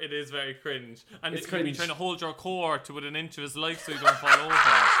very cringe. And It's you'll be cringe. trying to hold your core to within an inch of his life so you don't fall over.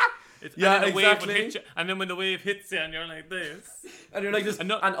 Yeah, and then the wave would exactly. hit you, and then when the wave hits you and you're like this. And you're like this,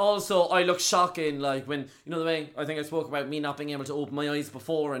 And and also I look shocking, like when, you know, the way I think I spoke about me not being able to open my eyes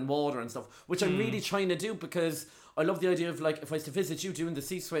before in water and stuff, which I'm really trying to do, because I love the idea of, like, if I was to visit you doing the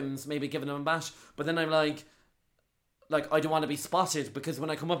sea swims, maybe giving them a bash, but then I'm like I don't want to be spotted, because when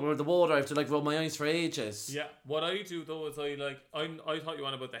I come up out of the water I have to like rub my eyes for ages. Yeah, what I do though is I thought you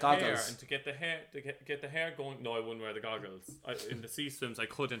on about the Goggles. hair, and to get the hair going. No, I wouldn't wear the goggles. In the sea swims, I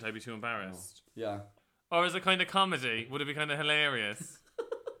couldn't. I'd be too embarrassed. Yeah. Or as a kind of comedy, would it be kind of hilarious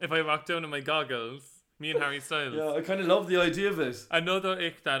if I walked down in my goggles, me and Harry Styles? Yeah, I kind of love the idea of it. Another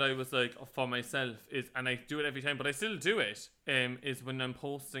ick that I was like for myself is, and I do it every time, but I still do it. Is when I'm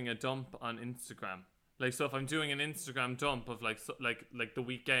posting a dump on Instagram. Like, so if I'm doing an Instagram dump of like the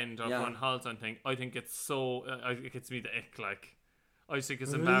weekend or Yeah. on holiday and thing, I think it's so it gets me the ick. Like, I just think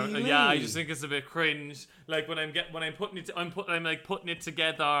it's embarrassing. Really? Yeah, I just think it's a bit cringe. Like when I'm putting it, I'm like putting it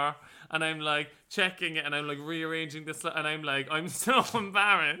together, and I'm like checking it, and I'm like rearranging this, and I'm like, I'm so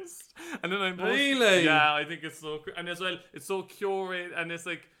embarrassed. And then I'm posting, Really? yeah, I think it's so, and as well, it's so curated, and it's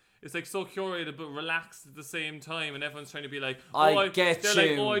like, it's like so curated but relaxed at the same time, and everyone's trying to be like, I get they're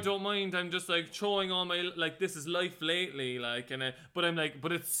you. like, oh, I don't mind, I'm just like throwing all my, like, this is life lately, like, and but I'm like,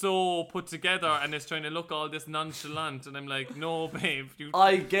 but it's so put together and it's trying to look all this nonchalant, and I'm like, no babe,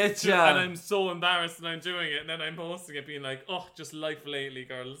 I get ya. and I'm so embarrassed and I'm doing it, and then I'm posting it being like, oh, just life lately,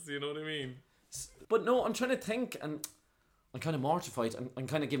 girls, you know what I mean? But no, I'm trying to think, and I'm kind of mortified. I'm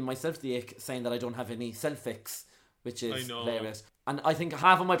kind of giving myself the ick saying that I don't have any self-fix, which is I know. hilarious. And I think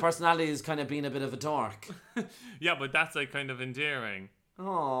half of my personality is kind of being a bit of a dork. Yeah, but that's like kind of endearing.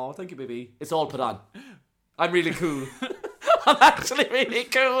 Oh, thank you, baby. It's all put on. I'm really cool. I'm actually really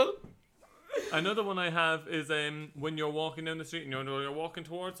cool. Another one I have is when you're walking down the street and you're walking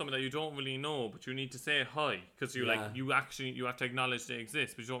towards someone that you don't really know, but you need to say hi because you you have to acknowledge they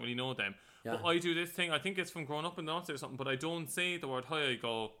exist, but you don't really know them. Yeah. But I do this thing. I think it's from growing up in the North or something. But I don't say the word hi. I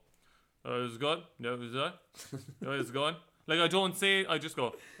go, "Oh, it's good. No, it's good. No, it's good." Like I don't say. I just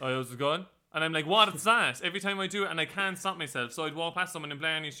go, "Oh, it's good." And I'm like, what is that? Every time I do it, and I can't stop myself. So I'd walk past someone in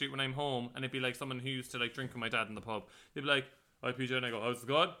Blarney Street when I'm home, and it'd be like someone who used to like drink with my dad in the pub. They'd be like, "Hi, PJ," and I go, "Oh, it's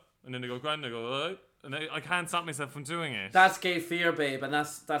good." And then they go, "Grand," and I go, "Alright." And I can't stop myself from doing it. That's gay fear, babe, and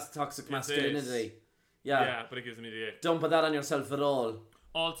that's toxic It masculinity. is. Yeah. Yeah, but it gives me the ick. Don't put that on yourself at all.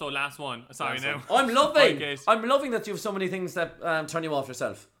 Also, last one. Sorry, now. I'm I loving. get- I'm loving that you have so many things that turn you off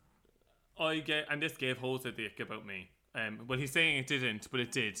yourself. And this gave Jose the ick about me. Well, he's saying it didn't, but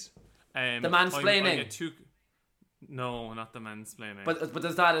it did. The mansplaining. I get no, not the mansplaining. But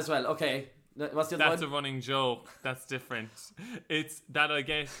there's that as well. Okay. What's the other That's one? a running joke. That's different. It's that I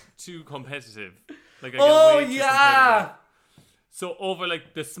get too competitive. Like I Oh get way too yeah. competitive. So over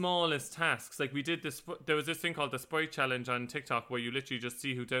like the smallest tasks, like we did this. There was this thing called the Sprite Challenge on TikTok where you literally just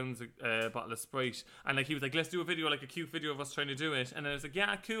see who downs a bottle of Sprite, and like he was like, "Let's do a video, like a cute video of us trying to do it." And I was like,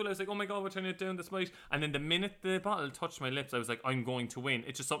 "Yeah, cool." I was like, "Oh my god, we're trying to down the Sprite." And then the minute the bottle touched my lips, I was like, "I'm going to win."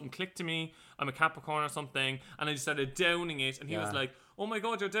 It just something clicked to me. I'm a Capricorn or something, and I just started downing it. And he was like, "Oh my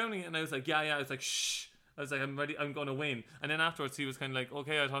god, you're downing it," and I was like, "Yeah." I was like, "Shh." I was like, I'm ready, I'm going to win. And then afterwards he was kind of like,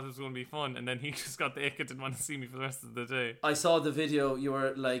 okay, I thought it was going to be fun. And then he just got the ick and didn't want to see me for the rest of the day. I saw the video. You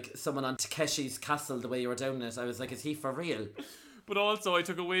were like someone on Takeshi's castle. The way you were down it, I was like, is he for real? But also I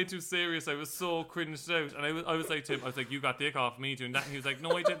took it way too serious. I was so cringed out. And I was like to him, I was like, you got the ick off me doing that. And he was like,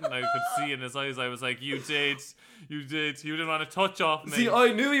 no, I didn't. And I could see in his eyes, I was like, you did. You didn't want to touch off me. See,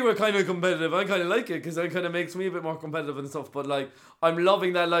 I knew you were kind of competitive. I kind of like it because it kind of makes me a bit more competitive and stuff. But like, I'm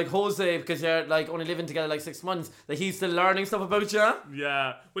loving that, like Jose, because you're like only living together like 6 months, that he's still learning stuff about you.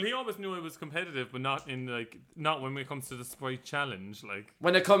 Yeah. Well, he always knew I was competitive, but not when it comes to the Sprite Challenge. Like,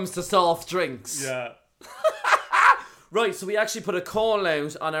 When it comes to soft drinks. yeah. Right, so we actually put a call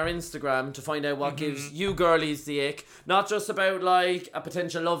out on our Instagram to find out what gives you girlies the ick. Not just about like a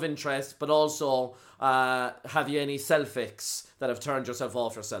potential love interest, but also have you any self-icks that have turned yourself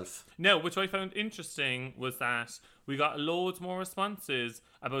off yourself? No, which I found interesting was that we got loads more responses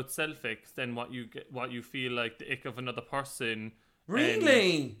about self-icks than what you feel like the ick of another person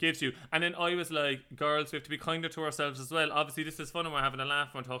Really? gives you. And then I was like, girls, we have to be kinder to ourselves as well. Obviously this is fun and we're having a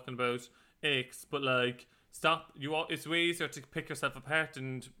laugh when we're talking about icks, but like, stop. It's way easier to pick yourself apart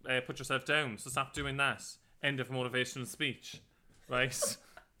and put yourself down, so stop doing that. End of motivational speech. Right?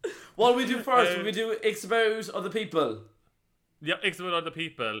 What do we do first? We do icks about other people. Yeah, icks about other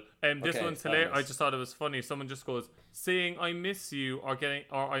people. This Okay, one's hilarious. fabulous. I just thought it was funny. Someone just goes, saying I miss you or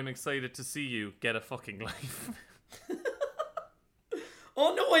I'm excited to see you. Get a fucking life.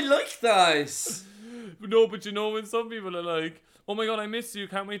 Oh no, I like that. No, but you know when some people are like, oh my god, I miss you,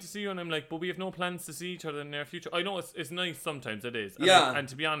 can't wait to see you, and I'm like, but we have no plans to see each other in the near future. I know it's nice sometimes, it is. Yeah. And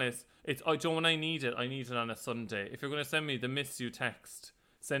to be honest, when I need it on a Sunday. If you're going to send me the miss you text,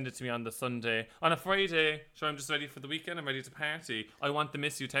 send it to me on the Sunday. On a Friday, sure, I'm just ready for the weekend, I'm ready to party. I want the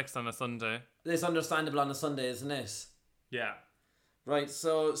miss you text on a Sunday. It's understandable on a Sunday, isn't it? Yeah. Right,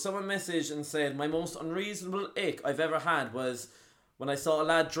 so someone messaged and said, my most unreasonable ick I've ever had was when I saw a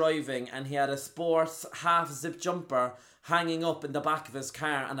lad driving and he had a sports half-zip jumper hanging up in the back of his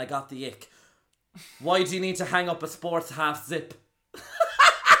car and I got the ick. Why do you need to hang up a sports half-zip?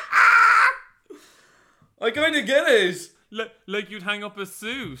 I kind of get it. Like you'd hang up a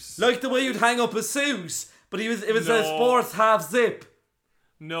suit. Like the way you'd hang up a suit, but it was a No. sports half-zip.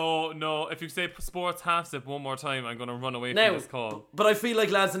 No. If you say sports half zip one more time, I'm going to run away Now, from this call. but I feel like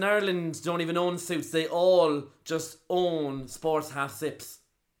lads in Ireland don't even own suits. They all just own sports half-zips.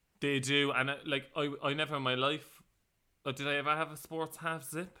 They do, and I never in my life. Did I ever have a sports half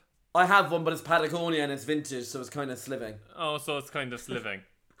zip? I have one, but it's Patagonia and it's vintage, so it's kind of sliving. Oh, so it's kind of sliving.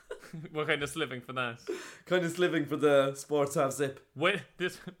 We're kind of sliving for that. Kind of sliving for the sports half-zip.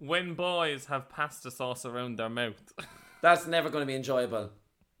 When boys have pasta sauce around their mouth. That's never going to be enjoyable.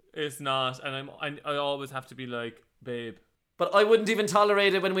 It's not, and I always have to be like, babe. But I wouldn't even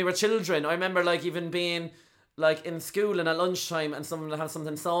tolerate it when we were children. I remember like even being like in school and at lunchtime and someone would have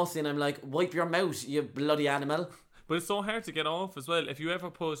something saucy and I'm like, wipe your mouth, you bloody animal. But it's so hard to get off as well. If you ever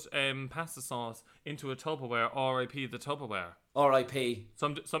put pasta sauce into a Tupperware, R.I.P. the Tupperware. R.I.P.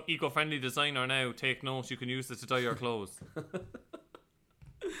 Some eco-friendly designer now, take note, you can use it to dye your clothes.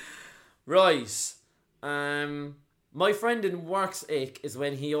 Right. My friend in work's ick is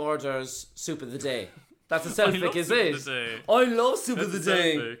when he orders soup of the day. That's a self-ick, is it? I love soup of the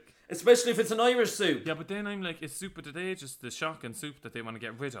day. Self-ick. Especially if it's an Irish soup. Yeah, but then I'm like, is soup of the day just the shocking soup that they want to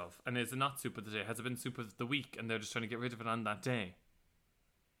get rid of? And is it not soup of the day? Has it been soup of the week and they're just trying to get rid of it on that day?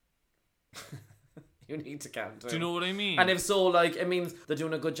 You need to calm down. Do you know what I mean? And if so, like, it means they're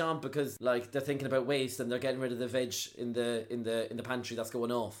doing a good job because, like, they're thinking about waste and they're getting rid of the veg in the pantry that's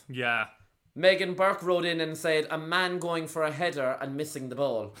going off. Yeah. Megan Burke wrote in and said, a man going for a header and missing the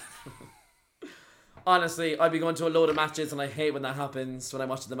ball. Honestly, I'd be going to a load of matches and I hate when that happens when I'm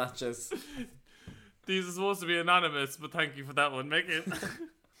watching the matches. These are supposed to be anonymous, but thank you for that one, Megan.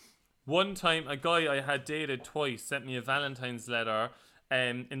 One time, a guy I had dated twice sent me a Valentine's letter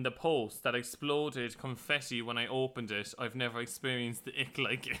in the post that exploded confetti when I opened it. I've never experienced the ick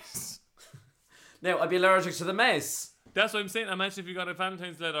like it. Now, I'd be allergic to the mess. That's what I'm saying. Imagine if you got a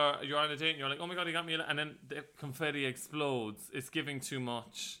Valentine's letter, you're on a date and you're like, oh my god, he got me and then the confetti explodes. It's giving too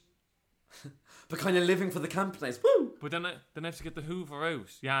much. But kind of living for the campness. Woo! But then I have to get the Hoover out.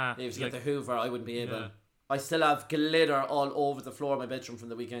 Yeah. If you get the Hoover, I wouldn't be able. Yeah. I still have glitter all over the floor of my bedroom from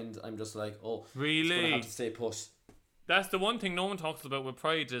the weekend. I'm just like, oh, really? Just gonna have to stay put. That's the one thing no one talks about with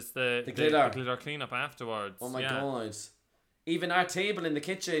Pride is the glitter. The glitter cleanup afterwards. Oh my god. Even our table in the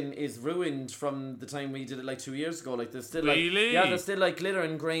kitchen is ruined from the time we did it like 2 years ago. Like there's still there's still like glitter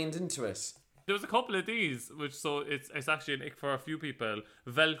ingrained into it. There was a couple of these, which so it's actually an ick for a few people.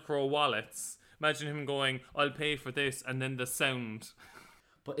 Velcro wallets. Imagine him going, I'll pay for this, and then the sound.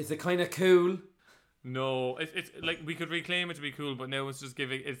 But is it kind of cool? No, it's like we could reclaim it to be cool, but now it's just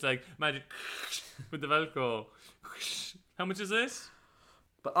giving. It's like magic with the Velcro. How much is it?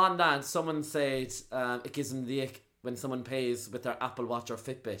 But on that, someone said it gives them the ick when someone pays with their Apple Watch or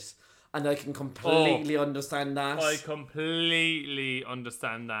Fitbit. And I can completely understand that. I completely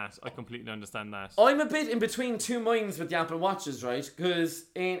understand that. I'm a bit in between two minds with the Apple Watches, right? Because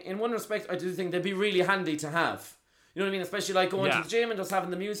in one respect, I do think they'd be really handy to have. You know what I mean? Especially like going to the gym and just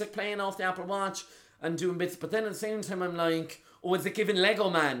having the music playing off the Apple Watch and doing bits. But then at the same time, I'm like, oh, is it giving Lego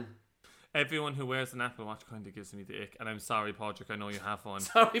Man? Everyone who wears an Apple Watch kind of gives me the ick. And I'm sorry, Patrick, I know you have one.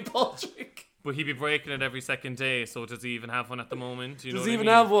 Sorry, Patrick. But he'd be breaking it every second day, so does he even have one at the moment? You does he even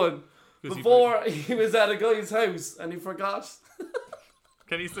have one? Before he was at a guy's house and he forgot.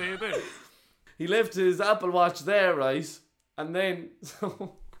 Can he say it there? He left his Apple Watch there, right? And then,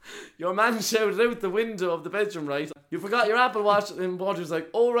 so your man shouted out the window of the bedroom, right? You forgot your Apple Watch, and Walter's like,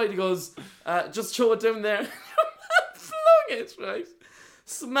 oh right, he goes, just throw it down there. Flung it, right?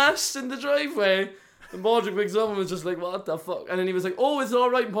 Smashed in the driveway. And Patrick picks up and was just like, what the fuck? And then he was like, oh, is it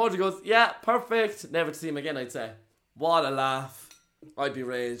alright? And Patrick goes, yeah, perfect. Never to see him again, I'd say. What a laugh. I'd be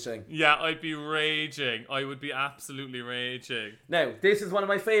raging. Yeah, I'd be raging. I would be absolutely raging. Now, this is one of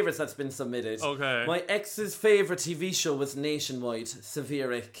my favourites that's been submitted. Okay. My ex's favourite TV show was Nationwide.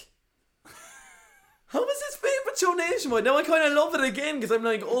 Severe ick. How was his favourite show Nationwide? Now I kind of love it again because I'm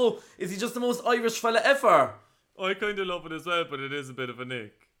like, oh, is he just the most Irish fella ever? I kind of love it as well, but it is a bit of a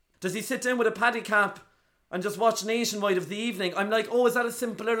nick. Does he sit down with a paddy cap and just watch Nationwide of the evening? I'm like, oh, is that a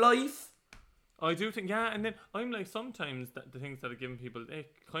simpler life? I do think, yeah, and then I'm like, sometimes the things that are giving people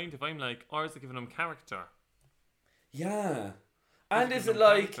kind of, I'm like, or is it giving them character? Yeah. And is it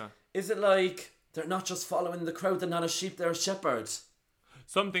like they're not just following the crowd, they're not a sheep, they're a shepherd?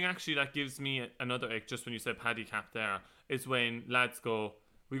 Something actually that gives me another ick, just when you said paddy cap there, is when lads go,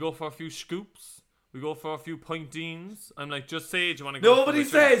 we go for a few scoops, we go for a few pointines. I'm like, just say, do you want to go? Nobody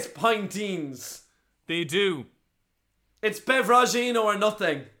says pointines. They do. It's beveragino or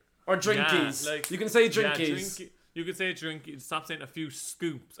nothing. Or drinkies. Yeah, like, you can say drinkies. Yeah, you can say drinkies. Stop saying a few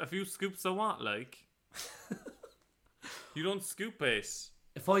scoops. A few scoops of what, like? You don't scoop it.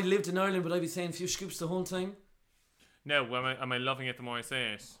 If I lived in Ireland, would I be saying a few scoops the whole time? No, am I loving it the more I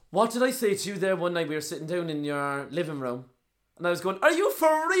say it? What did I say to you there one night? We were sitting down in your living room. And I was going, are you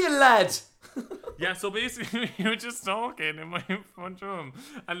for real, lad? Yeah, so basically we were just talking in my front room.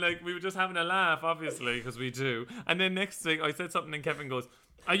 And like, we were just having a laugh, obviously, because we do. And then next thing, I said something and Kevin goes,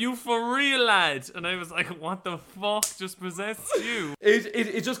 are you for real, lad? And I was like, what the fuck just possessed you?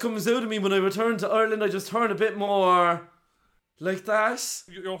 It just comes out of me when I return to Ireland. I just turn a bit more like that.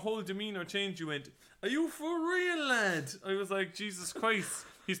 Your whole demeanour changed. You went, are you for real, lad? I was like, Jesus Christ.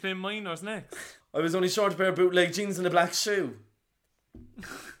 He's playing minors next. I was only short a pair of bootleg jeans and a black shoe.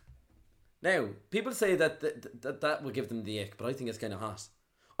 Now, people say that would give them the ick, but I think it's kind of hot.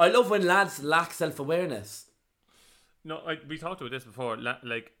 I love when lads lack self-awareness. No, we talked about this before.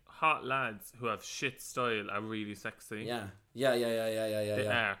 Like hot lads who have shit style are really sexy. Yeah. They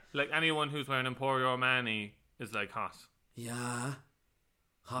are. Like anyone who's wearing Emporio Armani is like hot. Yeah.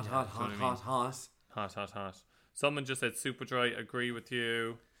 Hot. Hot. Someone just said super dry. Agree with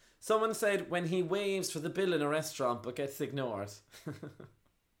you. Someone said when he waves for the bill in a restaurant but gets ignored.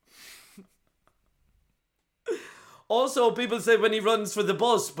 Also, people say when he runs for the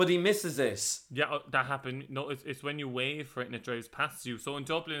bus but he misses it. Yeah, that happened. No, it's when you wave for it and it drives past you. So in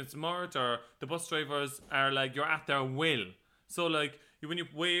Dublin, it's murder. The bus drivers are like, you're at their will. So like, when you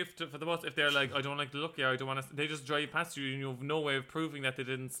wave for the bus, if they're like, I don't like the look here, I don't want to, they just drive past you and you have no way of proving that they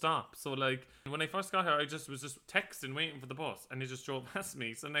didn't stop. So like, when I first got here, I was just texting, waiting for the bus, and they just drove past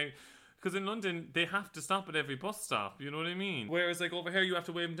me. So now, because in London, they have to stop at every bus stop, you know what I mean? Whereas like over here, you have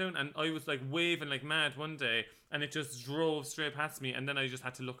to wave them down, and I was like waving like mad one day, and it just drove straight past me, and then I just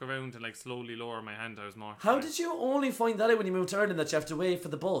had to look around and like slowly lower my hand. I was mortified. How did you only find that out when you moved to Ireland, that you have to wait for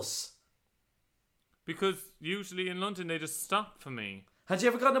the bus? Because usually in London, they just stop for me. Had you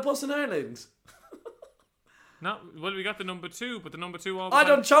ever gotten a bus in Ireland? No, well, we got the number 2, but the number 2 I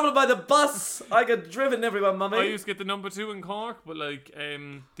don't travel by the bus. I get driven everywhere, mummy. I used to get the number 2 in Cork, but like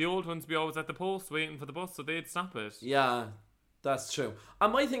the old ones be always at the post waiting for the bus, so they'd stop it. Yeah, that's true.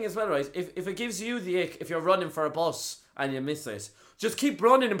 And my thing as well, right, if it gives you the ick if you're running for a bus and you miss it, just keep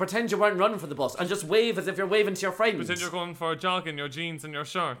running and pretend you weren't running for the bus and just wave as if you're waving to your friends. Pretend you're going for a jog in your jeans and your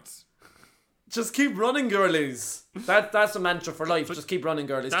shirts. Just keep running, girlies. That's a mantra for life. Just keep running,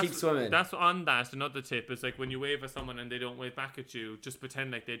 girlies. Keep swimming. That's on that. Another tip is like when you wave at someone and they don't wave back at you, just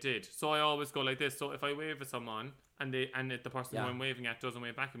pretend like they did. So I always go like this. So if I wave at someone and the person who I'm waving at doesn't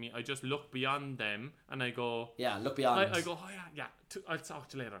wave back at me, I just look beyond them and I go, yeah, look beyond. I go, oh yeah, I'll talk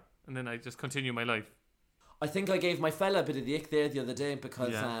to you later, and then I just continue my life. I think I gave my fella a bit of the ick there the other day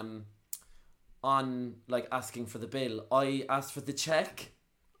because on like asking for the bill, I asked for the check.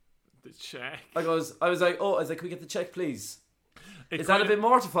 The check. I was like, can we get the check, please? Is that a bit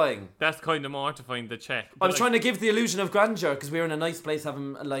mortifying? That's kind of mortifying, the check. I was trying to give the illusion of grandeur because we were in a nice place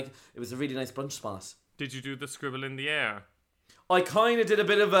having, like, it was a really nice brunch spot. Did you do the scribble in the air? I kind of did it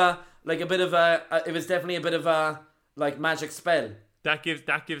was definitely a bit of a, like, magic spell. That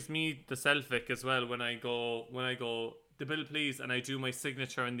gives me the self-ick as well when I go, the bill please, and I do my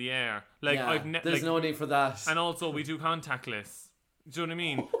signature in the air. Like, yeah, there's no need for that. And also, we do contactless. Do you know what I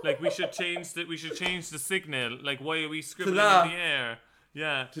mean? Like, we should change the signal. Like, why are we scribbling in the air?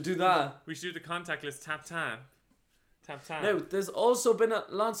 Yeah. To do that. We should do the contactless tap. Now, there's also been a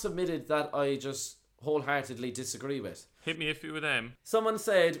lot submitted that I just wholeheartedly disagree with. Hit me a few of them. Someone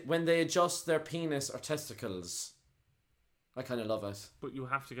said when they adjust their penis or testicles. I kind of love it. But you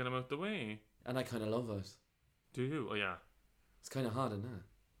have to get them out the way. And I kind of love it. Do you? Oh, yeah. It's kind of hard, isn't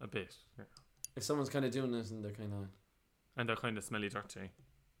it? A bit, yeah. If someone's kind of doing this and they're kind of... And they're kind of smelly dirty.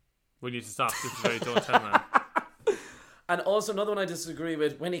 We need to stop. This is very don't tell, man. And also another one I disagree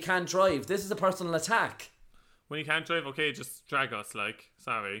with, when he can't drive. This is a personal attack. When he can't drive, okay, just drag us, like.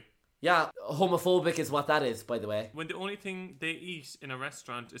 Sorry. Yeah, homophobic is what that is, by the way. When the only thing they eat in a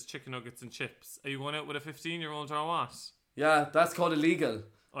restaurant is chicken nuggets and chips, are you going out with a 15-year-old or what? Yeah, that's called illegal.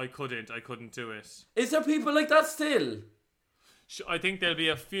 I couldn't do it. Is there people like that still? I think there'll be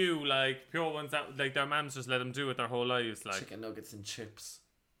a few, like, pure ones that, like, their mums just let them do it their whole lives, like. Chicken nuggets and chips.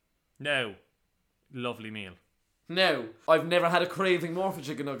 No. Lovely meal. No. I've never had a craving more for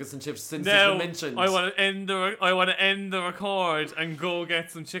chicken nuggets and chips since it's been mentioned. I want to end the record and go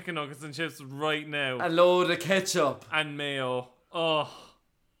get some chicken nuggets and chips right now. A load of ketchup. And mayo. Oh.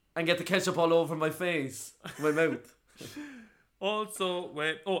 And get the ketchup all over my face. My mouth. Also,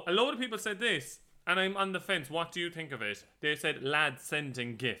 a load of people said this. And I'm on the fence. What do you think of it? They said lads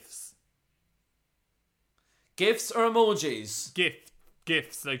sending gifts. Gifts or emojis?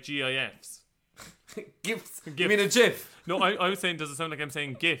 Gifts like GIFs. Gifts. You mean a GIF? No, I was saying, does it sound like I'm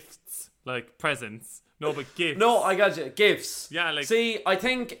saying gifts? Like presents? No, but gifts. No, I got you. Gifts. Yeah, like... See, I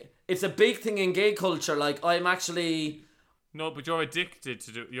think it's a big thing in gay culture. Like, I'm actually... No, but you're addicted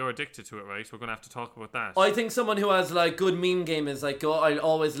to it, right? We're going to have to talk about that. I think someone who has, like, good meme game is like, oh, I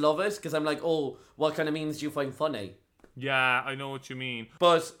always love it. Because I'm like, oh, what kind of memes do you find funny? Yeah, I know what you mean.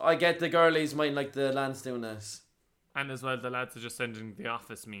 But I get the girlies might like the lads doing this. And as well, the lads are just sending the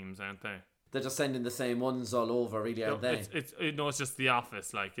Office memes, aren't they? They're just sending the same ones all over, really, aren't they? It's just The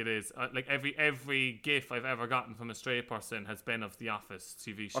Office, like it is. Like every GIF I've ever gotten from a straight person has been of The Office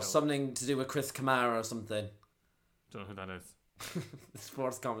TV show. Or something to do with Chris Kamara or something. Don't know who that is.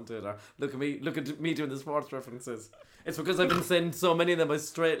 Sports commentator. Look at me doing the sports references. It's because I've been saying so many of them by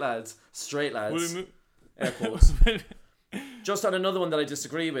straight lads. Air quotes. Just on another one that I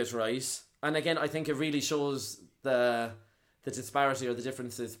disagree with, right? And again, I think it really shows the disparity or the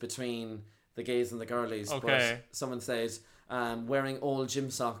differences between the gays and the girlies. Okay. But someone said wearing old gym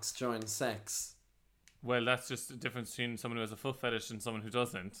socks during sex. Well, that's just the difference between someone who has a foot fetish and someone who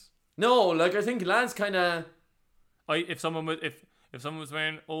doesn't. No, like I think lads kind of. If someone was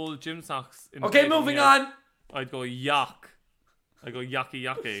wearing old gym socks. Okay, moving on. I'd go yuck. I'd go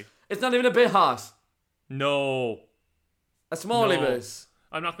yucky. It's not even a bit hot. No. A smally No. bit.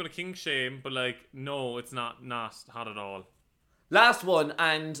 I'm not going to kink shame, but like, no, it's not hot at all. Last one,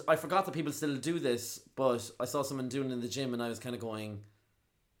 and I forgot that people still do this, but I saw someone doing it in the gym, and I was kind of going,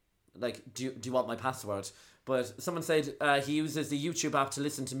 like, do you want my password? But someone said he uses the YouTube app to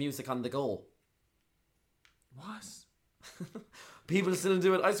listen to music on the go. What? People still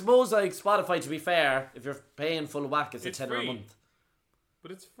do it. I suppose, like, Spotify, to be fair, if you're paying full whack, it's a tenner free. a month.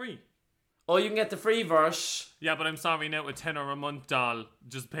 But it's free. Oh, you can get the free version. Yeah, but I'm sorry now, a tenner a month, doll.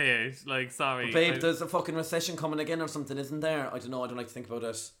 Just pay it. Like, sorry. Babe, there's a fucking recession coming again or something, isn't there? I don't know. I don't like to think about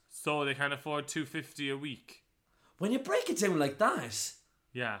it. So they can't afford $2.50 a week. When you break it down like that.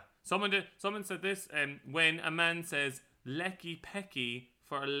 Yeah. Someone said this, when a man says lecky pecky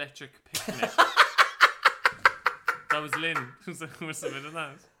for electric picnic. That was Lynn who submitted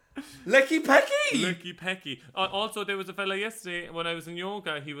that. Lecky pecky! Lecky pecky. Also, there was a fella yesterday when I was in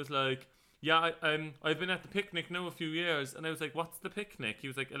yoga. He was like, "Yeah, I've been at the picnic now a few years," and I was like, "What's the picnic?" He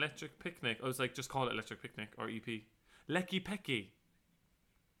was like, "Electric picnic." I was like, "Just call it electric picnic or EP." Lecky pecky.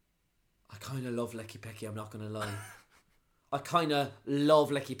 I kind of love Lecky Pecky, I'm not going to lie. I kind of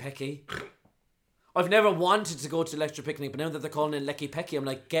love Lecky Pecky. I've never wanted to go to Electric Picnic, but now that they're calling it Lecky Pecky, I'm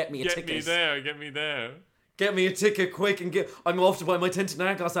like, get me a ticket. Get me there. Get me a ticket quick and I'm off to buy my tent in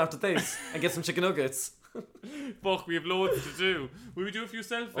Argos after this and get some chicken nuggets. Fuck, we have loads to do. Will we do a few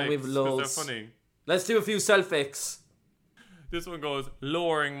selfies? Oh, we have loads. They're funny. Let's do a few selfies. This one goes,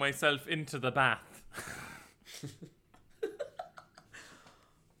 lowering myself into the bath.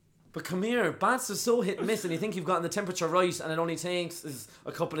 But come here, baths are so hit and miss, and you think you've gotten the temperature right, and it only takes is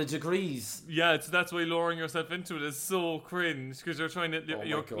a couple of degrees. Yeah, so that's why lowering yourself into it is so cringe, because you're trying to,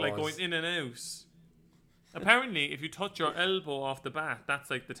 you're like going in and out. Apparently, if you touch your elbow off the bath, that's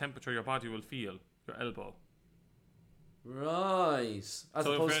like the temperature your body will feel. Your elbow. Right. As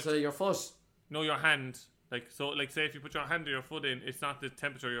opposed to your foot. No, your hand. Like say if you put your hand or your foot in, it's not the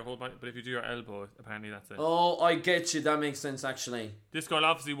temperature of your whole body, but if you do your elbow, apparently that's it. Oh, I get you. That makes sense, actually. This girl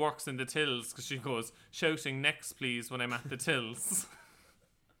obviously works in the tills because she goes shouting next please when I'm at the tills.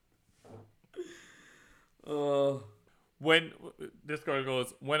 When this girl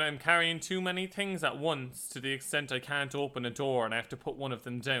goes, when I'm carrying too many things at once to the extent I can't open a door and I have to put one of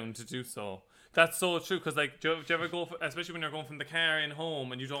them down to do so. That's so true, because like, do you ever go, especially when you're going from the car in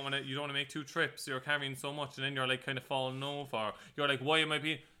home and you don't want to make 2 trips, you're carrying so much and then you're like kind of falling over. You're like, why am I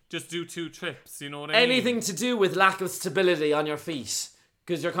being, just do 2 trips, you know what I mean? Anything to do with lack of stability on your feet,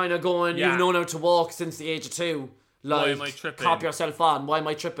 because you're kind of going, you've known how to walk since the age of 2. Like, why am I tripping? Cop yourself on. Why am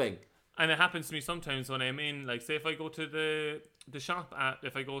I tripping? And it happens to me sometimes when I'm in, like, say if I go to the shop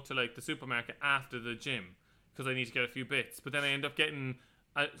if I go to like the supermarket after the gym because I need to get a few bits, but then I end up getting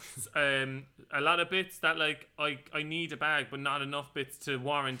a lot of bits that like I need a bag, but not enough bits to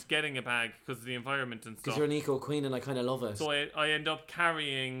warrant getting a bag because of the environment and stuff. Because you're an eco queen, and I kind of love it. So I end up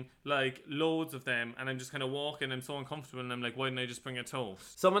carrying like loads of them, and I'm just kind of walking. I'm so uncomfortable, and I'm like, why didn't I just bring a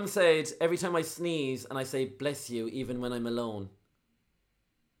toast? Someone said every time I sneeze and I say bless you, even when I'm alone.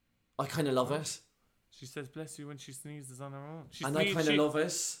 I kind of love it. She says bless you when she sneezes on her own. I kind of love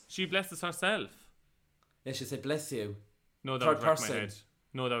it. She blesses herself. Yeah, she said bless you. No, that Third was wreck person. my head.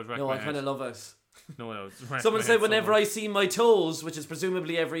 No, that was wreck No, my I head. kind of love it. No, that was wreck Someone my said head whenever so I see my toes, which is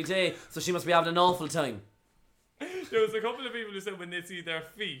presumably every day, so she must be having an awful time. There was a couple of people who said when they see their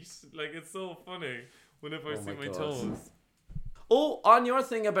feet, like it's so funny whenever I see my toes. Oh, on your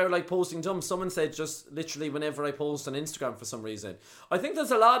thing about like posting dumb, someone said just literally whenever I post on Instagram for some reason. I think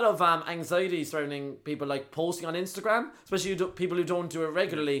there's a lot of anxiety surrounding people like posting on Instagram, especially people who don't do it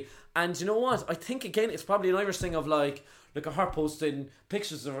regularly. And you know what? I think again it's probably an Irish thing of like, look at her posting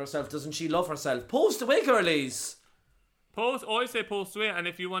pictures of herself. Doesn't she love herself? Post away, girlies. Post. I say post away. And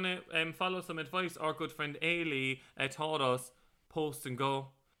if you want to follow some advice, our good friend Ailey taught us post and go.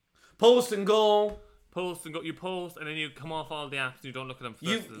 Post and go. Post and go. You post and then you come off all the apps and you don't look at them for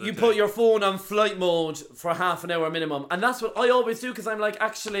the rest of the You day. put your phone on flight mode for half an hour minimum, and that's what I always do because I'm like,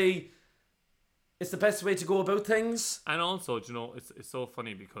 actually, it's the best way to go about things. And also, do you know, it's so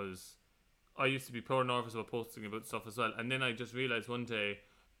funny because I used to be pure nervous about posting about stuff as well, and then I just realised one day,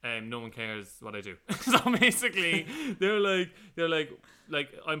 no one cares what I do. So basically, they're like,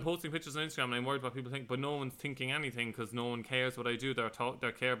 I'm posting pictures on Instagram and I'm worried what people think, but no one's thinking anything because no one cares what I do. They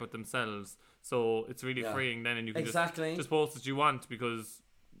care about themselves. So it's really freeing then, and you can just post what you want because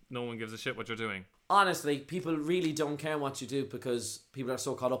no one gives a shit what you're doing. Honestly, people really don't care what you do because people are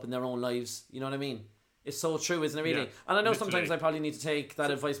so caught up in their own lives. You know what I mean? It's so true, isn't it, really? Yeah, and I know literally. sometimes I probably need to take that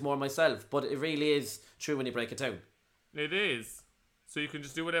advice more myself, but it really is true when you break it down. It is. So you can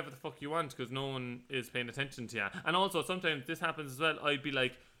just do whatever the fuck you want because no one is paying attention to you. And also, sometimes this happens as well. I'd be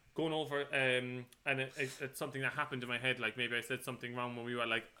like going over, and it's something that happened in my head. Like maybe I said something wrong when we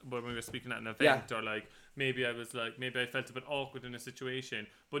were speaking at an event, or like maybe I felt a bit awkward in a situation,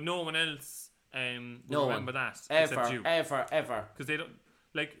 but no one else will remember that except you. Ever. Because they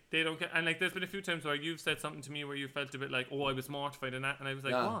don't get. And like, there's been a few times where you've said something to me where you felt a bit like, oh, I was mortified in that, and I was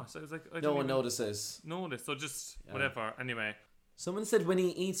like, what? So I was like, no one notices. Notice. So just whatever. Anyway. Someone said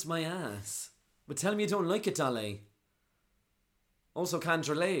Winnie eats my ass. But tell me you don't like it, Dolly. Also can't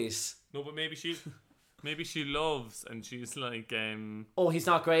relate. No, but maybe she loves and she's like, oh, he's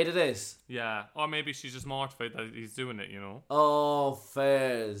not great at it. Yeah. Or maybe she's just mortified that he's doing it, you know? Oh,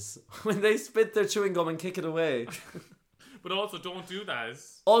 fairs. When they spit their chewing gum and kick it away. But also don't do that.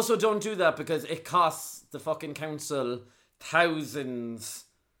 Also don't do that because it costs the fucking council thousands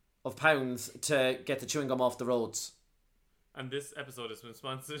of pounds to get the chewing gum off the roads. And this episode has been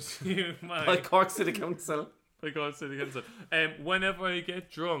sponsored to you by Cork City Council. Whenever I get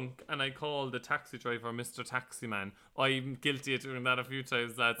drunk and I call the taxi driver Mr. Taximan, I'm guilty of doing that a few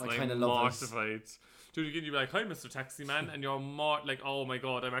times, lads. I'm mortified. Dude, you'd be like, hi, Mr. Taximan, and you're like, oh my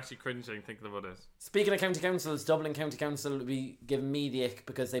god, I'm actually cringing thinking about it. Speaking of county councils, Dublin County Council will be giving me the ick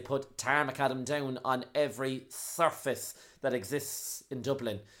because they put tarmacadam down on every surface that exists in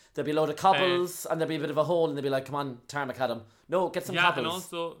Dublin. There'll be a load of cobbles and there'll be a bit of a hole and they'll be like, come on, tarmacadam. No, get some cobbles. Yeah, and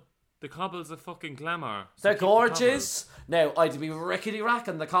also, the cobbles are fucking glamour. So they're gorgeous. Now, I'd be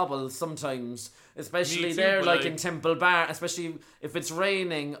rickety-racking the cobbles sometimes. Especially there, like in Temple Bar. Especially if it's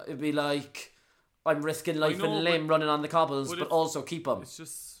raining, it'd be like, I'm risking life and limb running on the cobbles, but also keep them. It's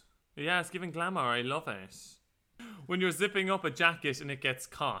just, it's giving glamour. I love it. When you're zipping up a jacket and it gets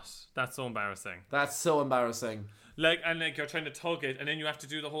caught, that's so embarrassing. That's so embarrassing. Like you're trying to tug it, and then you have to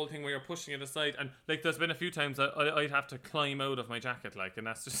do the whole thing where you're pushing it aside, and like there's been a few times I'd have to climb out of my jacket, like, and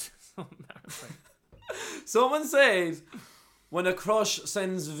that's just so embarrassing. Someone said when a crush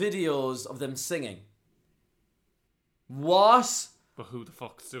sends videos of them singing. What? But who the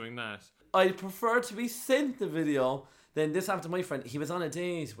fuck's doing that? I'd prefer to be sent the video than this happened to my friend. He was on a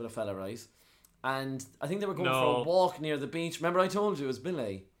date with a fella, right? And I think they were going for a walk near the beach. Remember I told you it was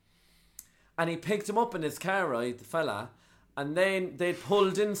Billy? And he picked him up in his car, right, the fella, and then they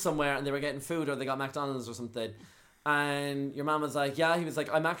pulled in somewhere and they were getting food or they got McDonald's or something. And your mum was like, yeah, he was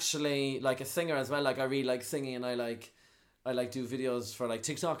like, I'm actually like a singer as well. Like I really like singing and I like do videos for like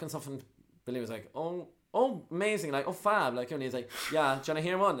TikTok and stuff. And Billy was like, oh, amazing. Like, oh, fab. Like, and he's like, yeah, do you want to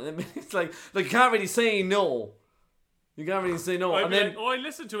hear one? And then it's like you can't really say no. You can't really say no. And then, I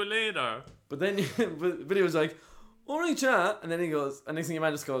listened to it later. But then Billy was like, all right, yeah. And then he goes, and next thing your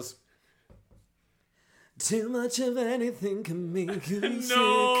man just goes, too much of anything can make you sick.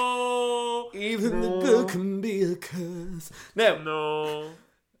 Even the good can be a curse. Now,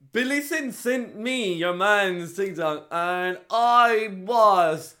 Billy sent me your man's TikTok, and I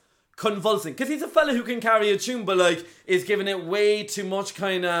was convulsing because he's a fella who can carry a tune, but like is giving it way too much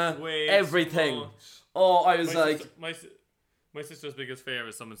kind of everything. Oh, I was my sister's biggest fear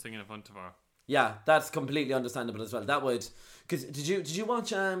is someone singing in front of her. Yeah, that's completely understandable as well. That would, because did you watch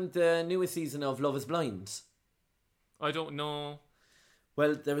the newest season of Love Is Blind? I don't know.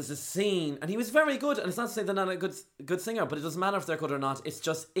 Well, there was a scene, and he was very good. And it's not to say they're not a good singer, but it doesn't matter if they're good or not. It's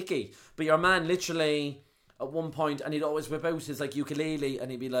just icky. But your man literally at one point, and he'd always whip out his like ukulele, and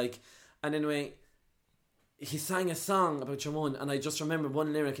he'd be like, and anyway, he sang a song about your one, and I just remember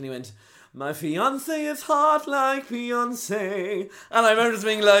one lyric, and he went, "My fiance is hot like Beyonce," and I remember just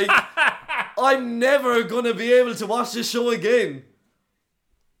being like, I'm never gonna be able to watch this show again.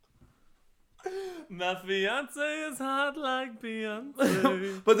 My fiance is hot like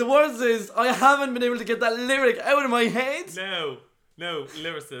Beyonce. But the worst is, I haven't been able to get that lyric out of my head. No,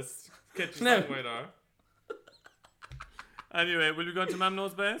 lyricist. Get your songwriter. Anyway, will we go on to Mam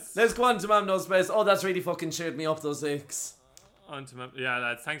Knows Best? Let's go on to Mam Knows Best. Oh, that's really fucking cheered me up, those icks. Yeah,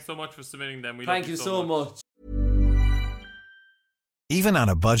 lads, thanks so much for submitting them. Thank you so much. Even on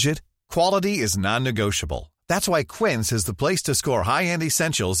a budget, quality is non-negotiable. That's why Quince is the place to score high-end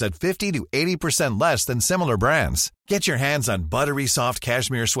essentials at 50 to 80% less than similar brands. Get your hands on buttery soft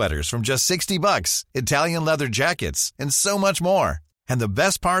cashmere sweaters from just $60, Italian leather jackets, and so much more. And the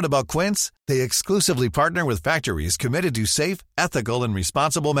best part about Quince, they exclusively partner with factories committed to safe, ethical, and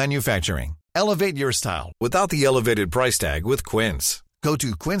responsible manufacturing. Elevate your style without the elevated price tag with Quince. Go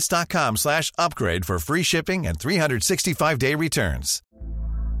to quince.com/upgrade for free shipping and 365-day returns.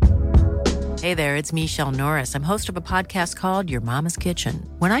 Hey there, it's Michelle Norris. I'm host of a podcast called Your Mama's Kitchen.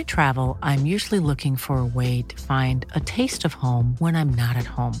 When I travel, I'm usually looking for a way to find a taste of home when I'm not at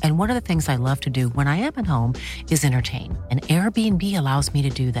home. And one of the things I love to do when I am at home is entertain. And Airbnb allows me to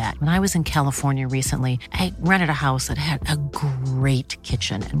do that. When I was in California recently, I rented a house that had a great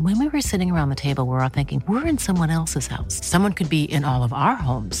kitchen. And when we were sitting around the table, we were all thinking, we're in someone else's house. Someone could be in all of our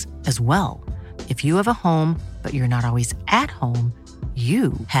homes as well. If you have a home, but you're not always at home,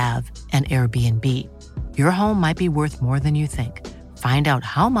 you have an Airbnb. Your home might be worth more than you think. Find out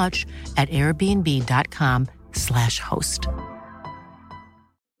how much at airbnb.com/host.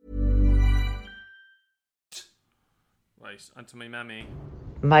 Right, on to my mammy.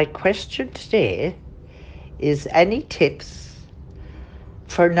 My question today is any tips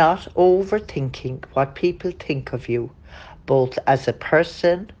for not overthinking what people think of you, both as a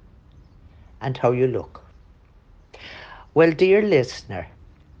person and how you look? Well, dear listener,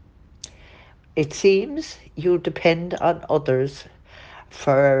 it seems you depend on others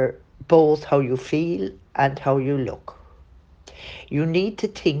for both how you feel and how you look. You need to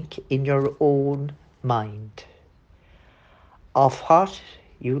think in your own mind of what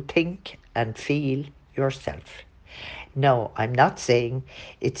you think and feel yourself. Now, I'm not saying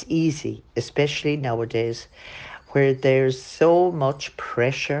it's easy, especially nowadays where there's so much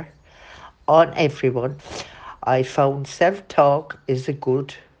pressure on everyone. I found self-talk is a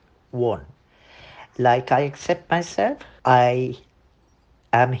good one. Like, I accept myself, I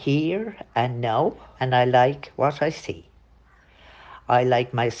am here and now, and I like what I see. I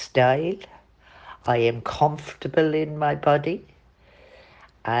like my style, I am comfortable in my body,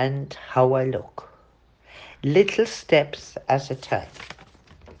 and how I look. Little steps at a time.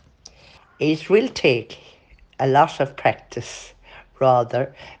 It will take a lot of practice,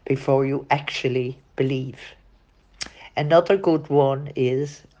 rather, before you actually believe. Another good one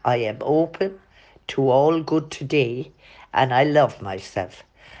is I am open to all good today and I love myself.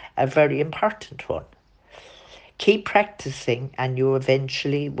 A very important one. Keep practicing and you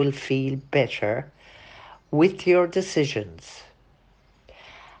eventually will feel better with your decisions.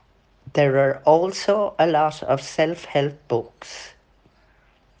 There are also a lot of self-help books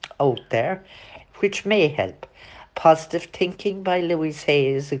out there which may help. Positive Thinking by Louise Hay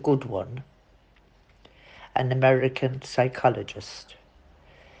is a good one. An American psychologist.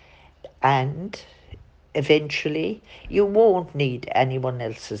 And eventually you won't need anyone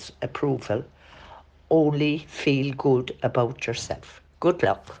else's approval, only feel good about yourself. Good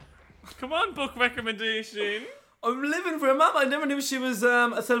luck. Come on, book recommendation. I'm living for a mum. I never knew she was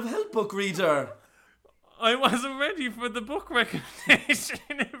a self-help book reader. I wasn't ready for the book recommendation.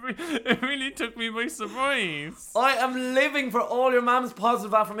 It really took me by surprise. I am living for all your mum's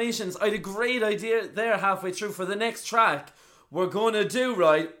positive affirmations. I had a great idea there halfway through for the next track. We're going to do,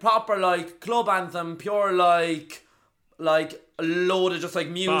 right, proper, like, club anthem, pure, like a load of just, like,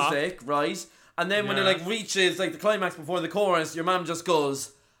 music, right? And then when it, like, reaches, like, the climax before the chorus, your mum just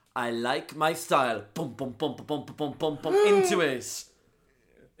goes, I like my style. Bum, bum, bum, bum, bum, bum, bum, bum, into it.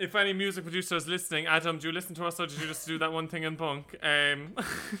 If any music producers listening, Adam, do you listen to us or did you just do that one thing in punk?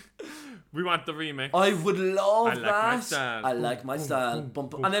 We want the remix. I would love I like that. my style. I like my style. Bum,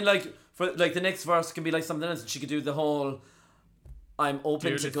 bum. And then, like, for like the next verse can be like something else. She could do the whole I'm open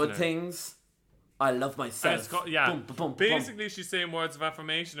Dear to good listener. things. I love And myself. it's got, yeah. Bum, bum, bum, bum. Basically, she's saying words of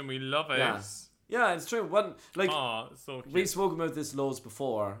affirmation and we love it. Yeah. Yeah, it's true. One, like, Aw, so cute. we've spoken about this loads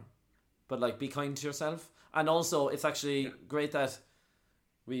before, but like, be kind to yourself. And also, it's actually great that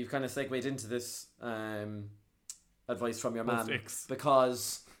we've kind of segued into this advice from your mum,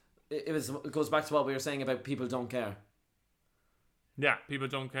 because it goes back to what we were saying about people don't care. Yeah, people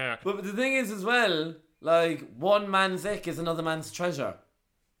don't care. But the thing is as well, like, one man's ick is another man's treasure.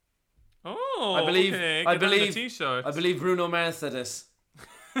 Oh, I believe okay. I Get that on a believe t-shirt. I believe Bruno Mars said it.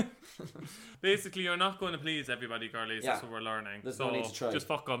 Basically, you're not going to please everybody, girlies. Yeah. That's what we're learning. There's so no need to try. just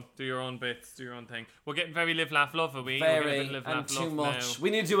fuck them. Do your own bits. Do your own thing. We're getting very live, laugh, love, are we? We're Very getting a bit live, and laugh, too love much. now.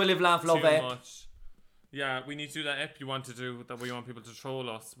 We need to do a live, laugh, love Too ep. much. Yeah, we need to do that ep you want to do, that we want people to troll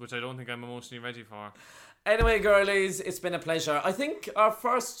us, which I don't think I'm emotionally ready for. Anyway, girlies, it's been a pleasure. I think our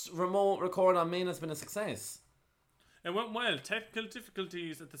first remote record on Main has been a success. It went well. Technical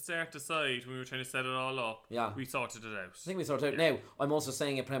difficulties at the start aside, when we were trying to set it all up. Yeah. We sorted it out. I think we sorted it out. Now, I'm also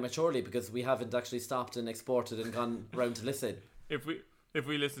saying it prematurely because we haven't actually stopped and exported and gone round to listen. If we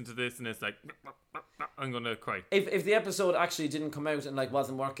listen to this and it's like, I'm gonna cry. If the episode actually didn't come out and like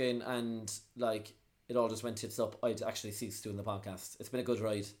wasn't working and like it all just went tits up, I'd actually cease doing the podcast. It's been a good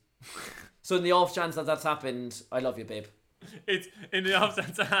ride. So in the off chance that that's happened, I love you, babe. It's in the off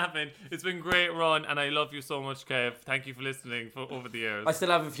chance it happened. It's been a great run, and I love you so much, Kev. Thank you for listening over the years. I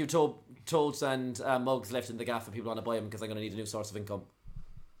still have a few toads and mugs left in the gaff if people want to buy them because I'm going to need a new source of income.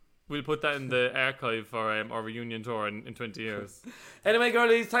 We'll put that in the archive for our reunion tour in 20 years. Anyway,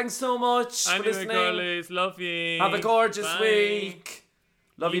 girlies, thanks so much for listening. Girlies, love you. Have a gorgeous Bye. week.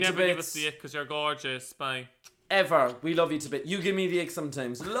 Love you to never give bits. us the ick because you're gorgeous. Bye. Ever. We love you to bits. You give me the ick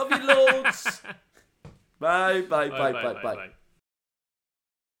sometimes. Love you loads. Bye.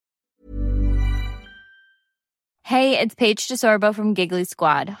 Hey, it's Paige DeSorbo from Giggly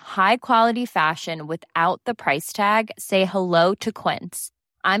Squad. High quality fashion without the price tag. Say hello to Quince.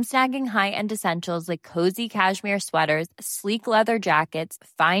 I'm snagging high-end essentials like cozy cashmere sweaters, sleek leather jackets,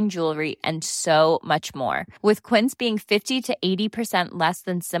 fine jewelry, and so much more. With Quince being 50 to 80% less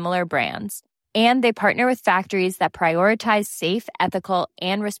than similar brands. And they partner with factories that prioritize safe, ethical,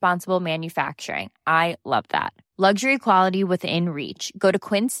 and responsible manufacturing. I love that. Luxury quality within reach. Go to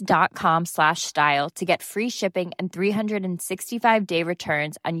quince.com/style to get free shipping and 365-day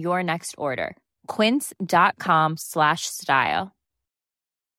returns on your next order. Quince.com/style.